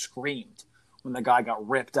of them screamed when the guy got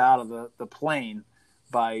ripped out of the plane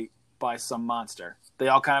by some monster. They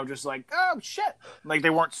all kind of just like, oh shit, like they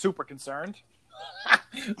weren't super concerned.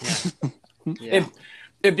 Yeah.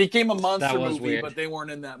 It became a monster movie, weird. but they weren't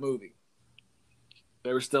in that movie.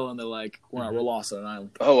 They were still in the like, we're lost on an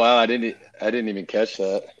island. Oh wow, I didn't even catch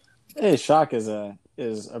that. Hey, shock is a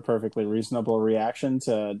perfectly reasonable reaction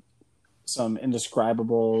to some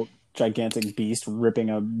indescribable gigantic beast ripping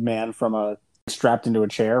a man from strapped into a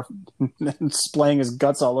chair and splaying his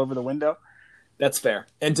guts all over the window. That's fair.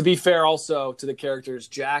 And to be fair also to the characters,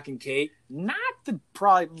 Jack and Kate, not the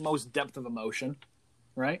probably most depth of emotion,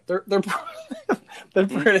 right? They're they're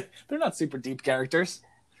not super deep characters.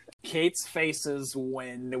 Kate's faces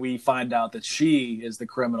when we find out that she is the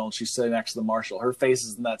criminal and she's sitting next to the marshal. Her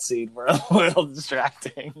faces in that scene were a little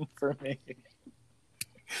distracting for me.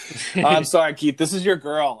 I'm sorry, Keith. This is your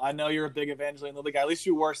girl. I know you're a big Evangeline Lilly guy. At least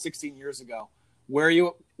you were 16 years ago. Where are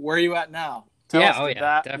you at now? Tell us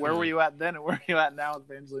definitely. Where were you at then and where are you at now with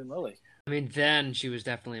Evangeline Lilly? I mean, then she was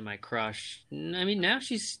definitely my crush. I mean, now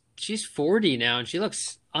she's 40 now and she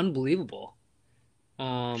looks unbelievable.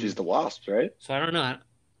 She's the Wasp, right? So I don't know.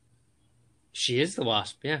 She is the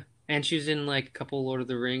Wasp, yeah. And she's in like a couple Lord of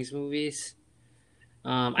the Rings movies.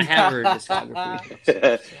 I have her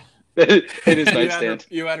discography. In his nightstand.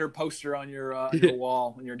 You had her poster on your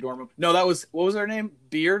wall in your dorm room. No, that was, what was her name?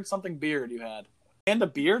 Beard? Something Beard you had. Amanda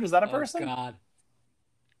Beard? Is that a person? Oh, God.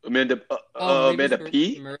 Amanda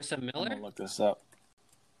P? Marissa I'm Miller? gonna look this up.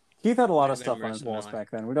 Keith had a lot of Maybe stuff on his Marissa walls Miller.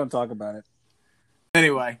 back then. We don't talk about it.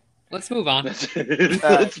 Anyway, Let's move on.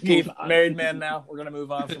 Keith, married man now. We're gonna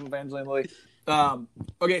move on from Evangeline Lilly.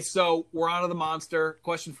 Okay, so we're on to the monster.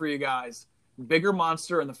 Question for you guys. Bigger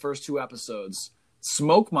monster in the first 2 episodes.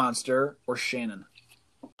 Smoke Monster or Shannon?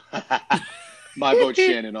 My vote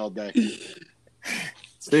Shannon all day.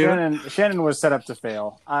 Shannon was set up to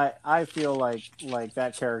fail. I feel like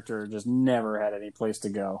that character just never had any place to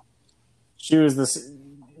go. She was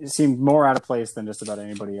seemed more out of place than just about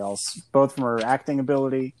anybody else, both from her acting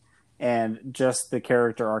ability and just the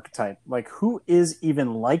character archetype. Like, who is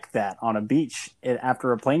even like that on a beach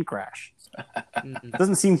after a plane crash? It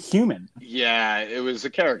doesn't seem human. Yeah, it was a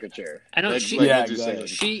caricature. I know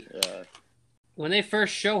exactly. When they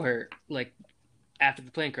first show her, like after the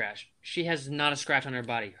plane crash, she has not a scratch on her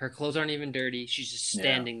body. Her clothes aren't even dirty. She's just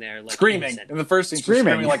standing there, like screaming. innocent. In the first scene, she's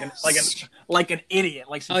screaming like an idiot.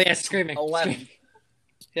 Like she's screaming. 11.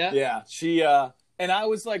 Yeah. She and I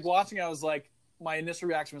was like watching. I was like, my initial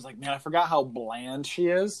reaction was like, man, I forgot how bland she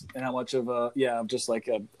is and how much of just like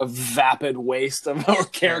a vapid waste of her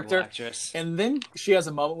character. And then she has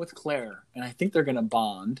a moment with Claire, and I think they're gonna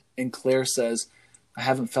bond. And Claire says, "I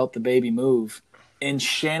haven't felt the baby move." And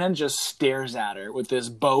Shannon just stares at her with this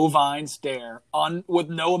bovine stare with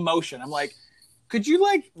no emotion. I'm like, could you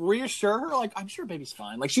like reassure her? Like, I'm sure baby's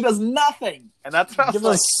fine. Like, she does nothing. And that's what Give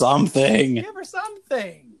her something. Give her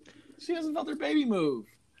something. She hasn't felt her baby move.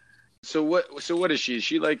 So what is she? Is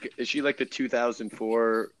she like the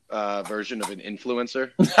 2004 version of an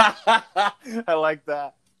influencer? I like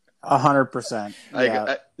that. 100%.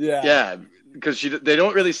 Yeah. Because they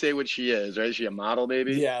don't really say what she is, right? Is she a model,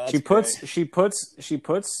 maybe? Yeah. She puts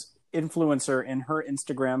influencer in her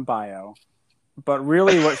Instagram bio, but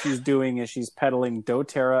really what she's doing is she's peddling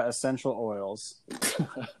doTERRA essential oils,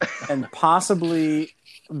 and possibly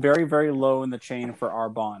very, very low in the chain for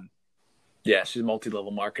Arbonne. Yeah, she's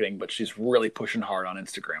multi-level marketing, but she's really pushing hard on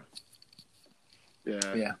Instagram.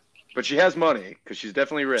 Yeah. But she has money because she's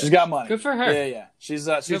definitely rich. She's got money. Good for her. Yeah. She's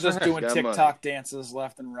just doing TikTok money. dances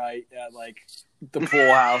left and right at like the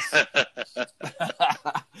pool house.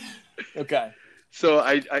 Okay. So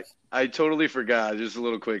I totally forgot. Just a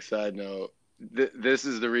little quick side note. This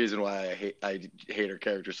is the reason why I hate her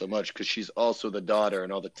character so much, because she's also the daughter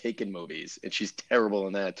in all the Taken movies, and she's terrible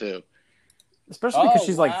in that too. Especially because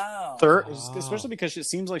she's like Especially because it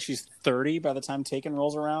seems like she's 30 by the time Taken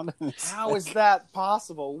rolls around. How is that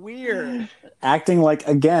possible? Weird. acting like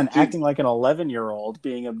an 11-year-old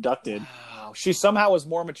being abducted. Wow. She somehow was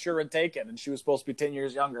more mature and Taken, and she was supposed to be 10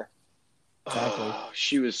 years younger. Exactly. Oh,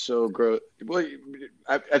 she was so gross. Well,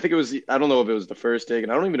 I think it was. I don't know if it was the first Taken.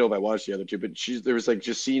 I don't even know if I watched the other two. But there was like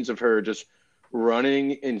just scenes of her just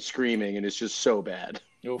running and screaming, and it's just so bad.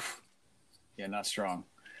 Oof. Yeah, not strong.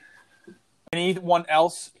 Anyone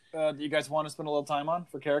else that you guys want to spend a little time on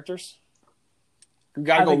for characters?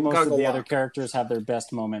 I think most of the other characters have their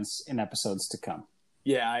best moments in episodes to come.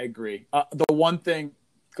 Yeah, I agree. The one thing,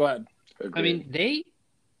 go ahead. Agreed. I mean,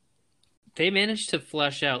 they managed to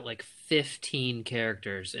flesh out like 15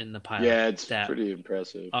 characters in the pilot. Yeah, it's that pretty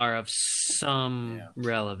impressive. are of some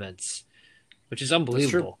relevance, which is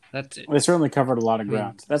unbelievable. They certainly covered a lot of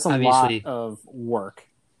ground. That's a lot of work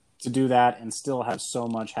to do that and still have so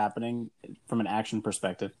much happening from an action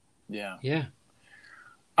perspective. Yeah.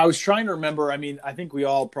 I was trying to remember. I mean, I think we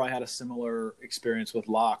all probably had a similar experience with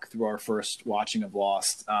Locke through our first watching of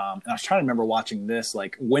Lost. And I was trying to remember watching this.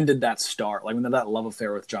 Like, when did that start? Like, when did that love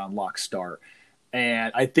affair with John Locke start?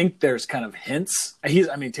 And I think there's kind of hints.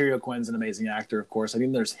 Terry O'Quinn's an amazing actor, of course. I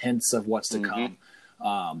think there's hints of what's to come.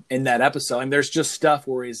 in that episode. And there's just stuff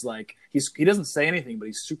where he's like, he doesn't say anything, but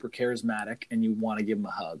he's super charismatic, and you want to give him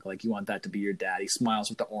a hug. Like, you want that to be your dad. He smiles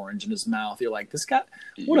with the orange in his mouth. You're like, this guy,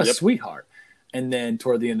 what a sweetheart. And then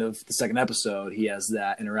toward the end of the second episode, he has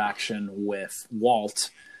that interaction with Walt,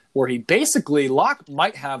 where he basically, Locke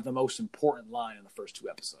might have the most important line in the first 2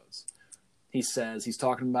 episodes. He says, he's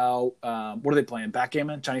talking about, what are they playing?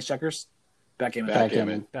 Backgammon? Chinese checkers?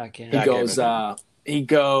 Backgammon. He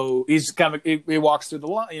walks through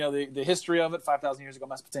the history of it, 5,000 years ago,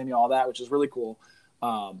 Mesopotamia, all that, which is really cool.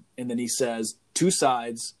 And then he says, 2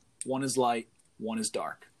 sides, one is light, one is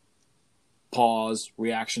dark. Pause,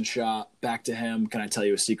 reaction shot, back to him. Can I tell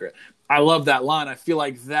you a secret? I love that line. I feel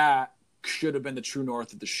like that should have been the true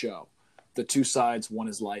north of the show. The 2 sides, one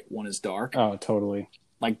is light, one is dark. Oh, totally.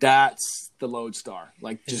 Like, that's the lodestar.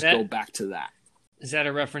 Like, just go back to that. Is that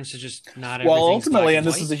a reference to just not everything? Well, ultimately, and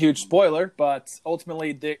this is a huge spoiler, but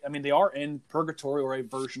ultimately, they are in purgatory, or a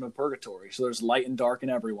version of purgatory. So there's light and dark in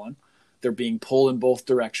everyone. They're being pulled in both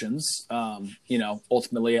directions.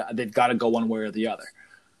 Ultimately, they've got to go one way or the other.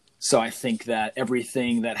 So I think that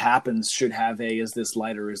everything that happens should have is this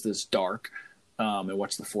light or is this dark? And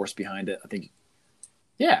what's the force behind it? I think,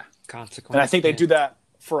 yeah. Consequence. And I think they do that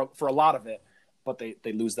for a lot of it, but they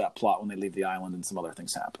lose that plot when they leave the island and some other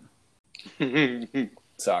things happen.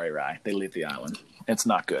 Sorry, Rye. They leave the island. It's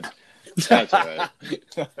not good. That's all right.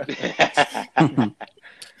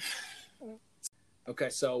 Okay,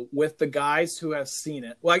 so with the guys who have seen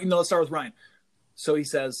it, let's start with Ryan. So he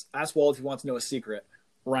says, ask Walt if he wants to know a secret.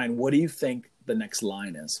 Ryan, what do you think the next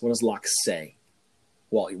line is? What does Locke say?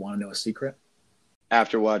 Walt, you want to know a secret?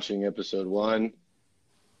 After watching episode 1,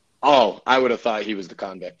 I would have thought he was the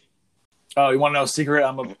convict. Oh, you want to know a secret?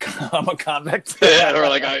 I'm a convict. Yeah, or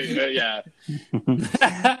like, yeah.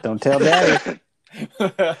 Don't tell Daddy.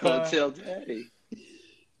 Don't tell Daddy.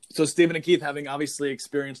 So Stephen and Keith, having obviously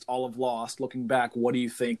experienced all of Lost, looking back, what do you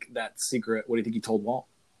think that secret? What do you think he told Walt?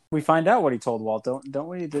 We find out what he told Walt, don't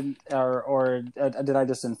we? Did I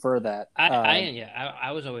just infer that?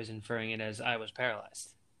 I was always inferring it as I was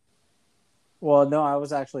paralyzed. Well, no, I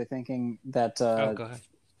was actually thinking that go ahead.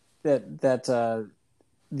 that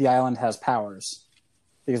the island has powers,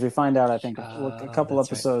 because we find out, I think, a couple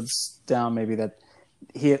episodes down, maybe, that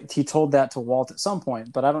he told that to Walt at some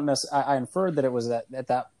point, but I don't necessarily. I inferred that it was at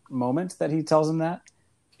that moment that he tells him that.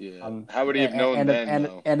 Yeah. How would he have known then?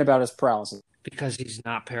 And about his paralysis. Because he's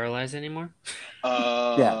not paralyzed anymore?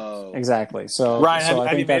 Yeah, exactly. So, Ryan, I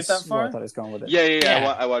have you think made that's that far? where I thought he was going with it.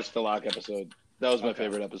 Yeah. I watched the Locke episode. That was my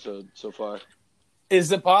favorite episode so far.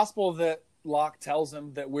 Is it possible that Locke tells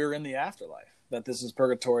him that we're in the afterlife, that this is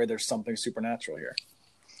purgatory, there's something supernatural here?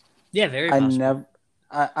 Yeah, very possible.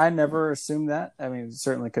 I never assumed that. I mean, it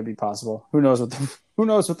certainly could be possible. Who knows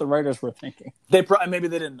what the writers were thinking? Maybe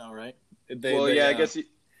they didn't know, right?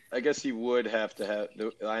 I guess he would have to have,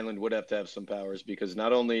 the island would have to have some powers, because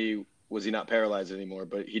not only was he not paralyzed anymore,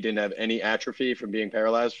 but he didn't have any atrophy from being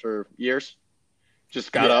paralyzed for years.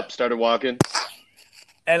 Just got up, started walking.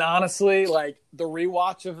 And honestly, like, the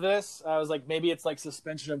rewatch of this, I was like, maybe it's like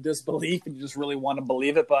suspension of disbelief and you just really want to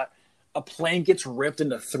believe it, but a plane gets ripped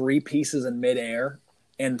into 3 pieces in midair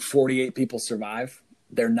and 48 people survive.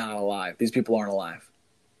 They're not alive. These people aren't alive.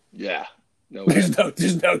 Yeah. No, there's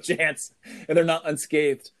no chance. And they're not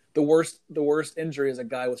unscathed. The worst injury is a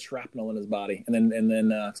guy with shrapnel in his body, and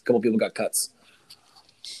then a couple people got cuts.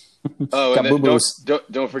 Oh, and then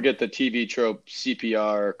don't forget the TV trope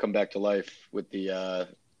CPR, come back to life, with the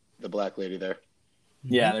black lady there.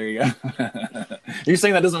 Yeah, there you go. Are you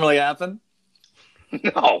saying that doesn't really happen?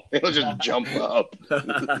 No, it'll just jump up.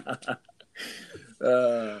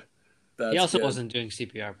 He also wasn't doing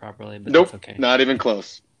CPR properly, but nope, that's okay. Not even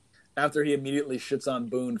close. After he immediately shits on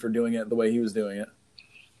Boone for doing it the way he was doing it.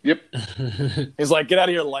 Yep. He's like, get out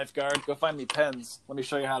of here, lifeguard. Go find me pens. Let me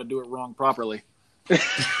show you how to do it wrong properly.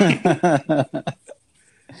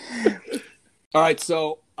 All right,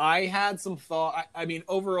 so I had some thought. I mean,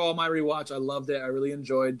 overall, my rewatch, I loved it. I really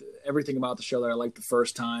enjoyed everything about the show that I liked the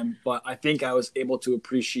first time, but I think I was able to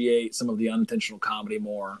appreciate some of the unintentional comedy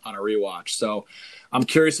more on a rewatch. So I'm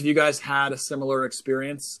curious if you guys had a similar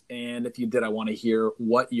experience, and if you did, I want to hear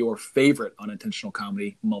what your favorite unintentional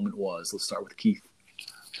comedy moment was. Let's start with Keith.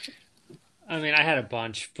 I mean, I had a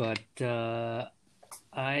bunch, but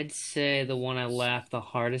I'd say the one I laughed the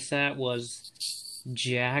hardest at was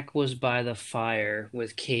Jack was by the fire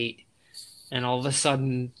with Kate, and all of a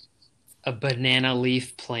sudden a banana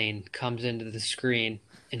leaf plane comes into the screen,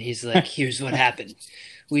 and he's like, here's what happened.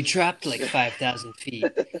 We dropped like 5,000 feet,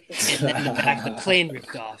 and then in the back the plane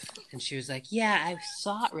ripped off. And she was like, yeah, I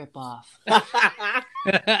saw it rip off.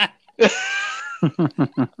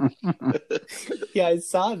 Yeah, I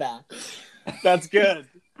saw that. That's good.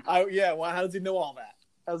 Well, how does he know all that?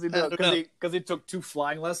 How does he know? Because he took 2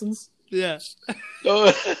 flying lessons. Yeah.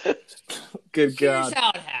 Oh, Good Here's God. how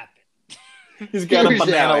it happened. He's got a Here's how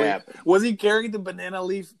banana it leaf. happened. Was he carrying the banana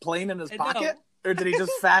leaf plane in his No. pocket? Or did he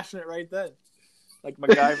just fashion it right then? Like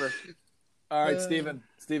MacGyver. All right, Steven.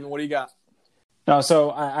 Steven, what do you got? No,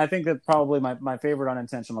 so I think that probably my favorite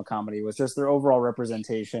unintentional comedy was just their overall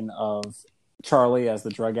representation of Charlie as the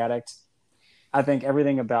drug addict. I think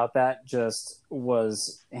everything about that just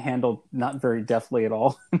was handled not very deftly at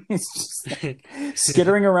all. He's just like,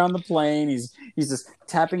 skittering around the plane. He's just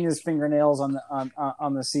tapping his fingernails on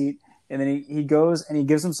the seat, and then he goes and he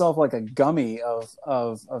gives himself like a gummy of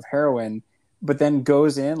heroin, but then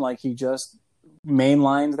goes in like he just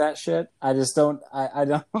mainlined that shit. I just don't. I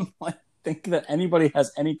don't like think that anybody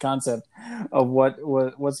has any concept of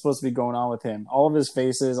what's supposed to be going on with him. All of his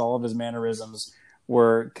faces, all of his mannerisms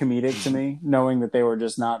were comedic to me, knowing that they were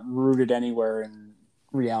just not rooted anywhere in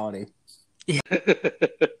reality.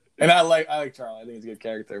 And I like Charlie. I think he's a good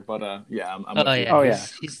character. But I'm with you. Oh, yeah.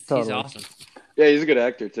 He's Totally. awesome. yeah, he's a good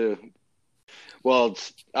actor too. Well,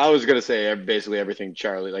 I was gonna say basically everything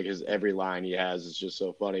Charlie, like every line he has is just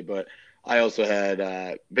so funny. But I also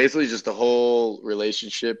had basically just the whole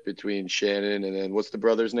relationship between Shannon and then what's the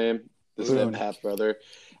brother's name? The Boone. half brother.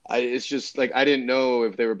 It's just like I didn't know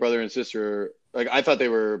if they were brother and sister. Like I thought they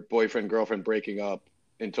were boyfriend girlfriend breaking up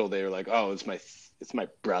until they were like, oh, it's my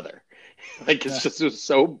brother. Like it was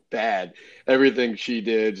so bad. Everything she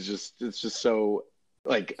did is it's just so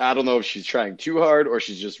like I don't know if she's trying too hard or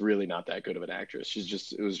she's just really not that good of an actress.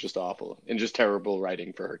 It was just awful and just terrible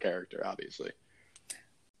writing for her character, obviously.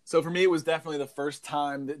 So for me, it was definitely the first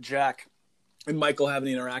time that Jack and Michael have an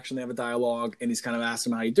interaction. They have a dialogue, and he's kind of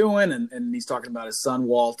asking him how you doing, and he's talking about his son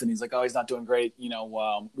Walt, and he's like, "Oh, he's not doing great. We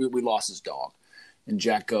lost his dog." And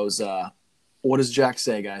Jack goes, "What does Jack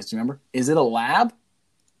say, guys? Do you remember? Is it a lab?"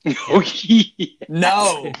 Oh, yeah.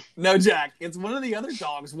 No, Jack. It's one of the other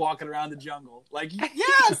dogs walking around the jungle. Like, yeah,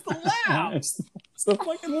 it's the lab. It's the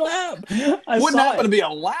fucking lab. Wouldn't happen to be a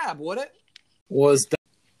lab, would it? All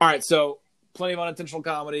right, so plenty of unintentional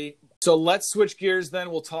comedy. So let's switch gears then.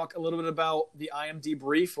 We'll talk a little bit about the IMDb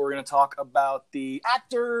brief. We're going to talk about the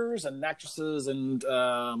actors and actresses and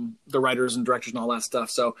the writers and directors and all that stuff.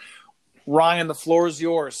 So, Ryan, the floor is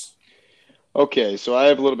yours. Okay, so I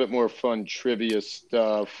have a little bit more fun trivia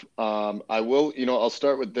stuff. I'll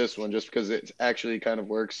start with this one just because it actually kind of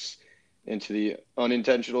works into the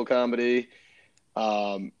unintentional comedy.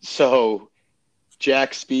 So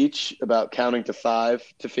Jack's speech about counting to 5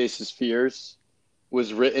 to face his fears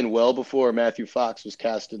was written well before Matthew Fox was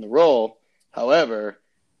cast in the role. However,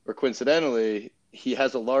 or coincidentally, he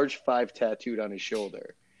has a large 5 tattooed on his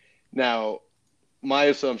shoulder. Now, my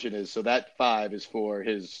assumption is, so that 5 is for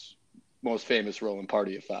his most famous role in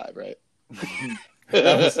Party of 5, right?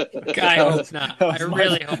 I hope not. I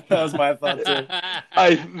really hope that was my thought too.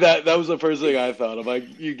 That was the first thing I thought. I'm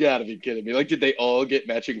like, you gotta be kidding me. Like, did they all get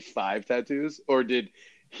matching 5 tattoos? Or did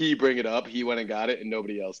he bring it up, he went and got it, and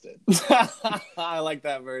nobody else did? I like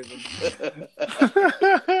that version.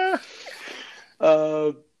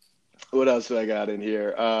 What else do I got in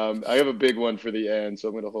here? I have a big one for the end, so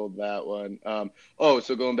I'm going to hold that one.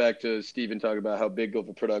 So going back to Steven talking about how big of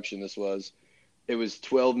a production this was, it was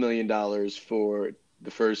 $12 million for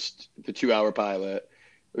the 2-hour pilot,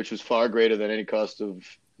 which was far greater than any cost of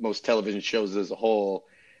most television shows as a whole.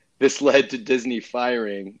 This led to Disney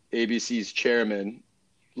firing ABC's chairman,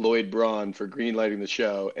 Lloyd Braun, for greenlighting the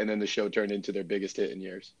show, and then the show turned into their biggest hit in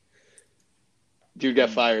years. Dude got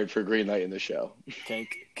fired for greenlighting the show.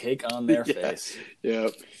 Cake on their face.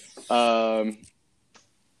 Yep.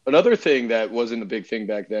 Another thing that wasn't a big thing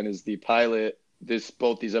back then is the pilot.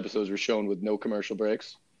 Both these episodes were shown with no commercial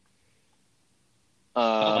breaks.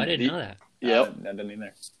 I didn't know that. Yep. I didn't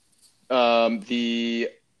either. The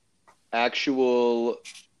actual.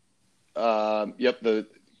 The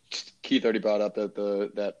Keith already brought up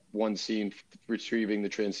that one scene retrieving the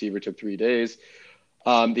transceiver took 3 days.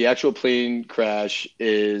 The actual plane crash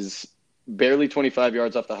is barely 25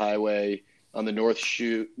 yards off the highway on the north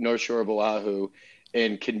shore of Oahu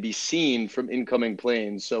and can be seen from incoming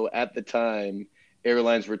planes. So at the time,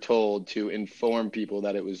 airlines were told to inform people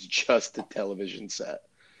that it was just a television set.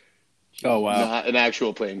 Oh, wow. Not an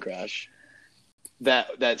actual plane crash.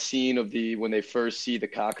 That scene of when they first see the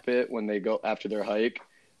cockpit when they go after their hike,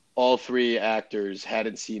 all 3 actors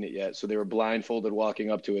hadn't seen it yet, so they were blindfolded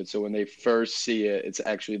walking up to it. So when they first see it, it's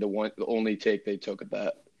actually the only take they took of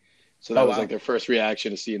that. So that was like their first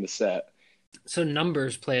reaction to seeing the set. So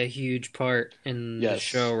numbers play a huge part in the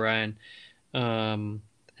show, Ryan.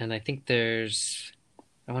 and I think there's,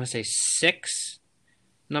 I want to say 6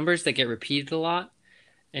 numbers that get repeated a lot.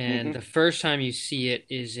 And the first time you see it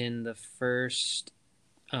is in the first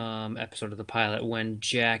episode of the pilot when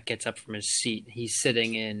Jack gets up from his seat. He's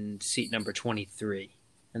sitting in seat number 23,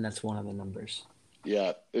 and that's one of the numbers.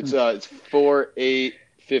 Yeah, it's 4, 8,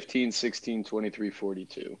 15, 16, 23,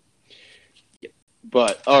 42.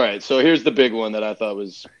 But all right, so here's the big one that I thought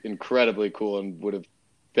was incredibly cool and would have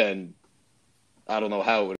been, I don't know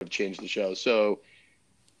how it would have changed the show. So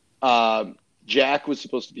Jack was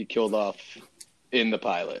supposed to be killed off in the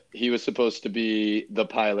pilot. He was supposed to be the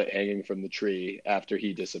pilot hanging from the tree after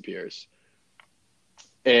he disappears.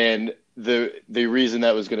 And the reason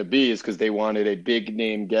that was going to be is because they wanted a big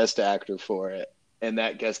name guest actor for it. And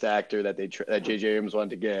that guest actor that that J.J. Abrams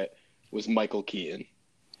wanted to get was Michael Keaton.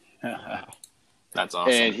 That's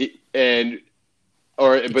awesome.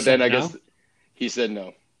 But then I guess he said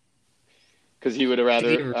no, because he would have rather.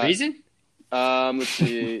 Did he have a reason? Let's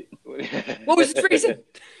see. What was his reason?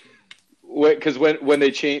 Because when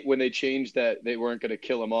they changed that they weren't going to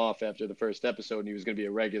kill him off after the first episode and he was going to be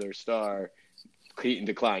a regular star, Keaton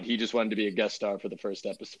declined. He just wanted to be a guest star for the first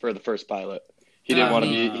episode, for the first pilot. He didn't want to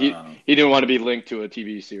be he didn't want to be linked to a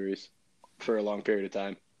TV series for a long period of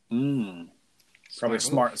time. Probably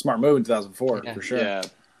smart move in 2004 for sure.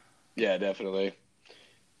 Yeah, definitely.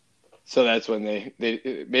 So that's when they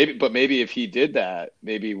maybe if he did that,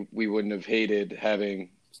 maybe we wouldn't have hated having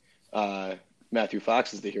Matthew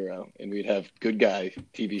Fox as the hero, and we'd have good guy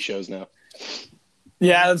TV shows now.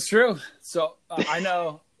 Yeah, that's true. So I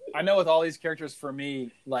know with all these characters, for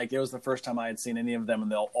me, like it was the first time I had seen any of them,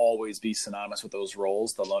 and they'll always be synonymous with those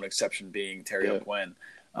roles. The lone exception being Terry O'Quinn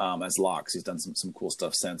as Locke. He's done some cool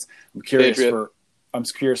stuff since. I'm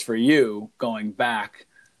curious for you going back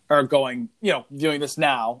or doing this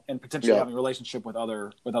now and potentially having a relationship with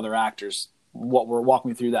other actors. Walk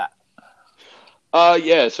me through that.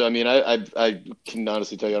 So I mean, I can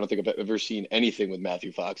honestly tell you, I don't think I've ever seen anything with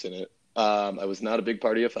Matthew Fox in it. I was not a big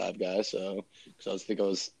Party of Five guy, because I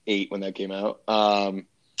was 8 when that came out.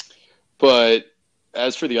 But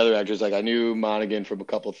as for the other actors, like I knew Monaghan from a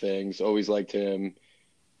couple things, always liked him.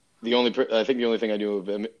 I think the only thing I knew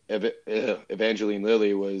of Evangeline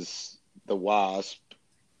Lilly was the Wasp.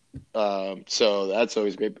 So that's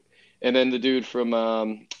always great. And then the dude from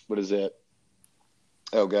what is it?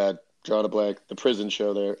 Oh God, drawing a blank. The prison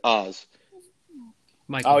show there, Oz.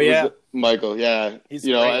 Michael. Oh yeah, Michael. Yeah, he's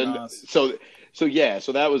great in Oz. So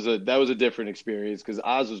that was a different experience because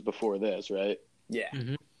Oz was before this, right? Yeah.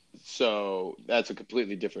 Mm-hmm. So that's a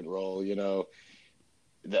completely different role,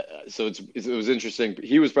 So it was interesting.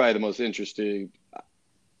 He was probably the most interesting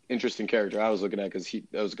character I was looking at because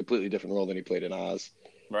that was a completely different role than he played in Oz.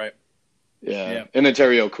 Right. Yeah. And then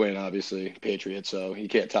Terry O'Quinn, obviously, Patriot, so he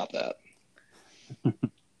can't top that. I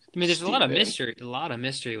mean, there's a lot of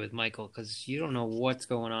mystery with Michael because you don't know what's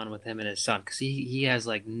going on with him and his son because he has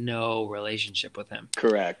like no relationship with him.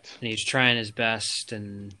 Correct. And he's trying his best,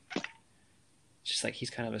 and just like he's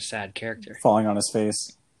kind of a sad character, falling on his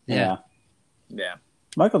face. Yeah.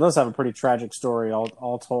 Michael does have a pretty tragic story,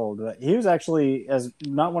 all told. He was actually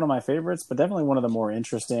not one of my favorites, but definitely one of the more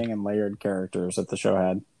interesting and layered characters that the show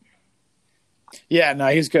had. Yeah, no,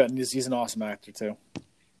 he's good. He's an awesome actor too.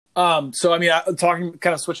 So I mean,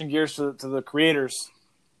 switching gears to the creators.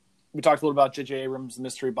 We talked a little about J.J. Abrams'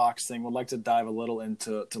 mystery box thing. Would like to dive a little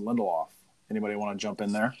into Lindelof. Anybody want to jump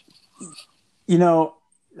in there?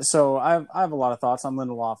 So I have a lot of thoughts on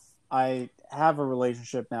Lindelof. I have a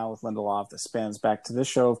relationship now with Lindelof that spans back to this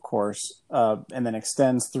show, of course, and then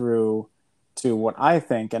extends through to what I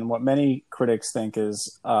think and what many critics think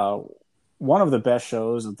is one of the best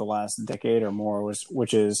shows of the last decade or more,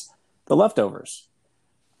 which is The Leftovers.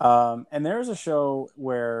 And there's a show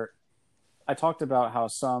where I talked about how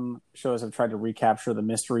some shows have tried to recapture the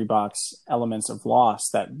mystery box elements of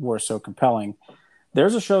Lost that were so compelling.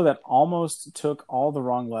 There's a show that almost took all the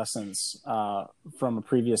wrong lessons from a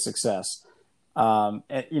previous success.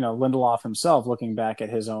 Lindelof himself, looking back at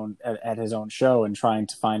his own show and trying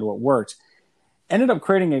to find what worked, ended up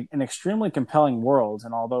creating an extremely compelling world.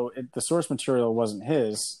 And although the source material wasn't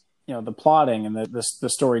his, the plotting and the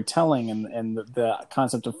storytelling and the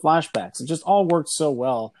concept of flashbacks, it just all worked so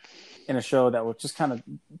well in a show that was just kind of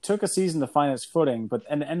took a season to find its footing,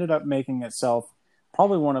 and ended up making itself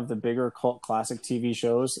probably one of the bigger cult classic TV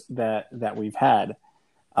shows that we've had.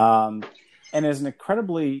 And is an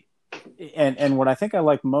incredibly, and what I think I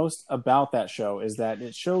like most about that show is that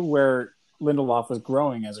it showed where Lindelof was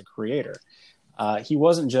growing as a creator. He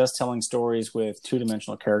wasn't just telling stories with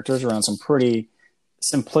two-dimensional characters around some pretty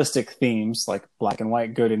simplistic themes like black and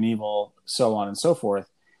white, good and evil, so on and so forth.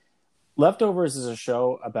 Leftovers is a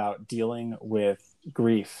show about dealing with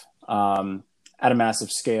grief at a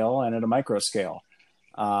massive scale and at a micro scale.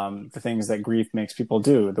 The things that grief makes people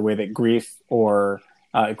do, the way that grief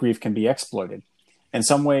can be exploited. In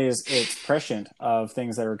some ways, it's prescient of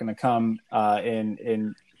things that are going to come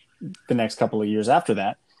in the next couple of years after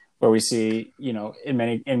that, where we see, in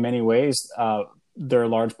many ways, there are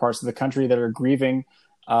large parts of the country that are grieving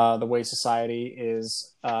the way society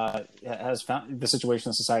has found the situation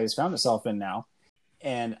that society has found itself in now.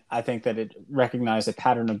 And I think that it recognized a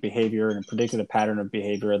pattern of behavior and predicted a pattern of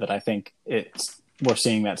behavior that I think we're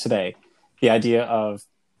seeing that today. The idea of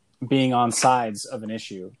being on sides of an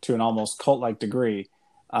issue to an almost cult-like degree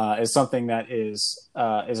is something that is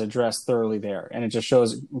addressed thoroughly there. And it just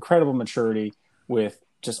shows incredible maturity with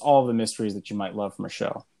just all of the mysteries that you might love from a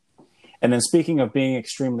show. And then speaking of being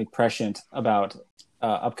extremely prescient about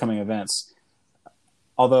upcoming events,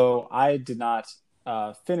 although I did not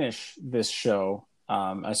finish this show,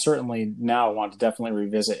 I certainly now want to definitely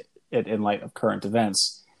revisit it in light of current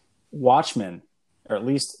events. Watchmen, or at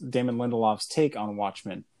least Damon Lindelof's take on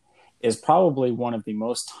Watchmen, is probably one of the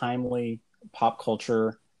most timely pop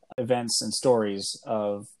culture events and stories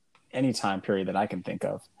of any time period that I can think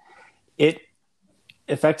of. It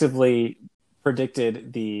effectively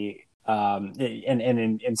predicted and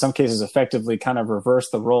in some cases effectively kind of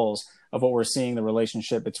reversed the roles of what we're seeing, the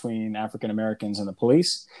relationship between African Americans and the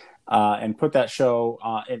police, and put that show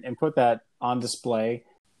and put that on display.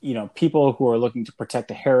 People who are looking to protect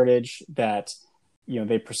a heritage that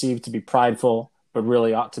they perceive to be prideful, but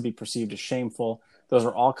really ought to be perceived as shameful. Those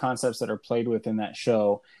are all concepts that are played with in that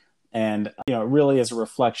show. And, it really is a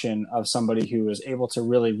reflection of somebody who is able to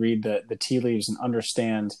really read the tea leaves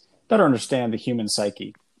and better understand the human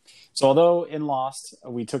psyche. So although in Lost,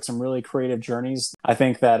 we took some really creative journeys, I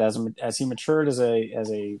think that as he matured as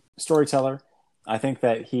a storyteller, I think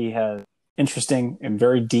that he has interesting and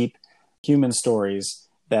very deep human stories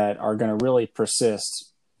that are going to really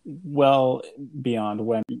persist well beyond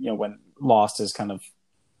when Lost is kind of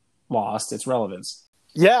lost its relevance.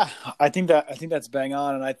 Yeah, I think that's bang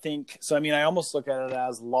on, and I think so. I mean, I almost look at it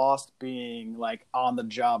as Lost being like on the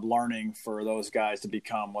job learning for those guys to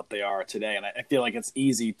become what they are today, and I feel like it's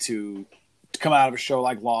easy to come out of a show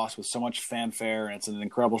like Lost with so much fanfare, and it's an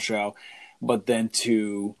incredible show, but then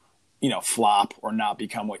to flop or not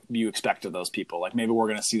become what you expect of those people. Like maybe we're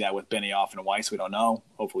going to see that with Benioff and Weiss. We don't know.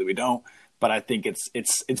 Hopefully, we don't. But I think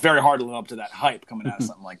it's very hard to live up to that hype coming out of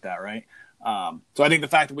something like that, right? So I think the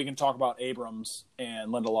fact that we can talk about Abrams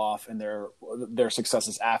and Lindelof and their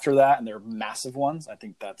successes after that and their massive ones, I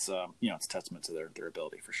think that's it's a testament to their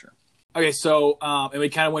ability for sure. Okay, so and we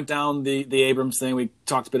kind of went down the Abrams thing. We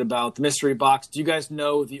talked a bit about the mystery box. Do you guys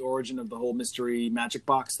know the origin of the whole mystery magic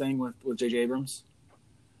box thing with J.J. Abrams?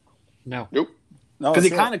 No. Nope. Because he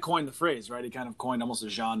kind of coined the phrase, right? He kind of coined almost a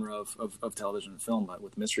genre of television and film, but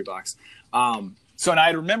with mystery box. And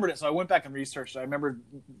I remembered it, so I went back and researched. I remembered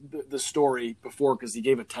the story before because he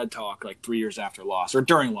gave a TED Talk like 3 years after Lost, or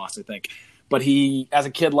during Lost, I think. But he, as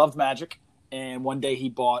a kid, loved magic, and one day he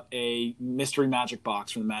bought a mystery magic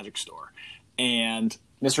box from the magic store. And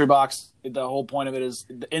mystery box, the whole point of it is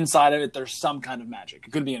inside of it, there's some kind of magic.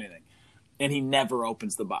 It could be anything. And he never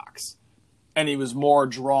opens the box. And he was more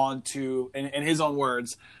drawn to, in his own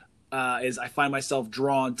words, is I find myself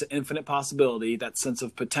drawn to infinite possibility, that sense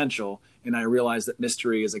of potential, and I realize that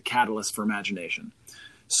mystery is a catalyst for imagination.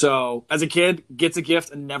 So as a kid, gets a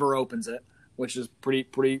gift and never opens it, which is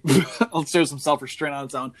pretty I'll show some self-restraint on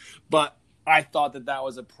its own. But I thought that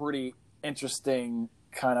was a pretty interesting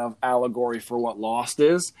kind of allegory for what Lost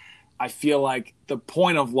is. I feel like the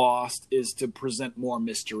point of Lost is to present more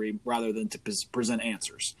mystery rather than to present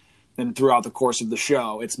answers. And throughout the course of the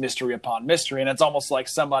show, it's mystery upon mystery. And it's almost like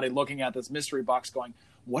somebody looking at this mystery box going,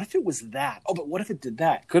 what if it was that? Oh, but what if it did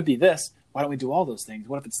that? Could be this. Why don't we do all those things?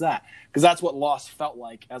 What if it's that? Because that's what Lost felt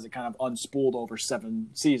like as it kind of unspooled over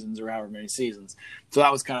 7 seasons or however many seasons. So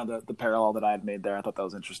that was kind of the parallel that I had made there. I thought that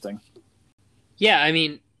was interesting. Yeah, I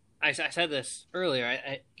mean, I said this earlier.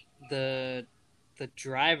 The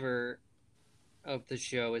driver of the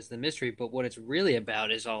show is the mystery, but what it's really about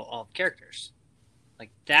is all the characters.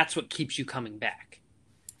 Like, that's what keeps you coming back.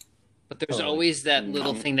 But there's always that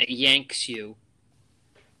little thing that yanks you.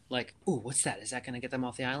 Like, ooh, what's that? Is that going to get them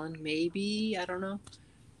off the island? Maybe, I don't know.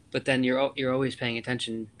 But then you're always paying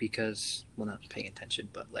attention because, well, not paying attention,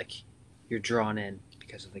 but like you're drawn in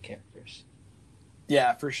because of the characters.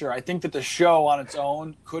 Yeah, for sure. I think that the show on its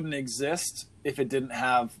own couldn't exist if it didn't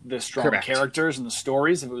have the strong characters and the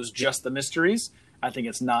stories. If it was just the mysteries, I think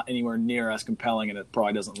it's not anywhere near as compelling, and it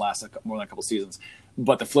probably doesn't last more than a couple seasons.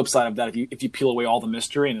 But the flip side of that, if you peel away all the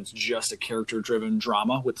mystery and it's just a character-driven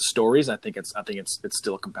drama with the stories, I think it's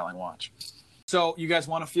still a compelling watch. So you guys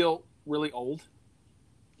want to feel really old?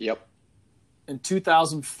 Yep. In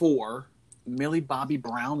 2004, Millie Bobby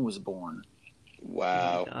Brown was born.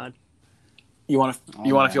 Wow. Oh, God. You want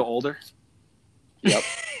to feel older? Yep.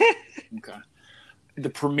 Okay. The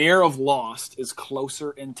premiere of Lost is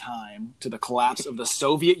closer in time to the collapse of the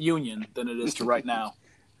Soviet Union than it is to right now.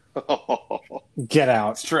 Get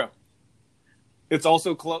out. It's true. It's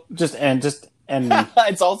also close.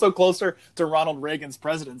 It's also closer to Ronald Reagan's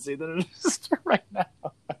presidency than it is to right now.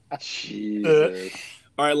 Jesus.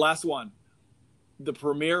 All right, last one. The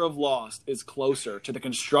premiere of Lost is closer to the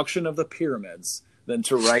construction of the pyramids than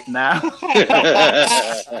to right now.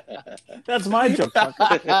 That's my joke.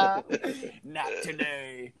 Not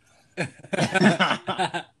today.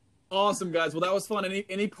 Awesome, guys. Well, that was fun.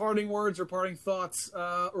 Any parting words or parting thoughts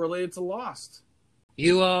related to Lost?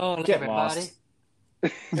 You all, Get everybody. lost.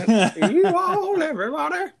 You all,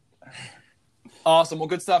 everybody. Awesome. Well,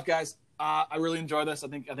 good stuff, guys. I really enjoyed this. I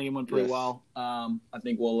think it went pretty well. I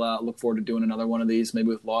think we'll look forward to doing another one of these, maybe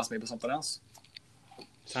with Lost, maybe with something else.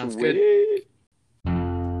 Sounds Sweet. good.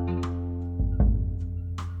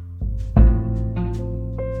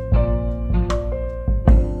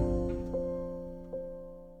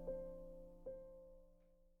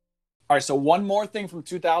 All right, so one more thing from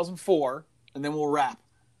 2004, and then we'll wrap.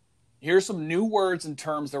 Here's some new words and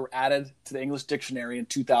terms that were added to the English dictionary in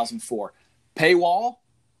 2004. Paywall,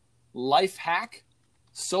 life hack,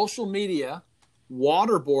 social media,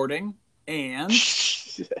 waterboarding, and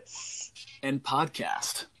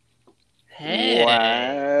podcast. Hey.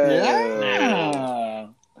 Wow. Yeah.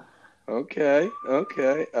 Okay.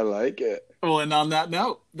 I like it. Well, and on that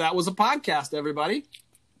note, that was a podcast, everybody.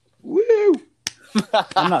 Woo!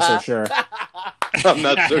 I'm not so sure. I'm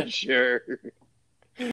not so sure.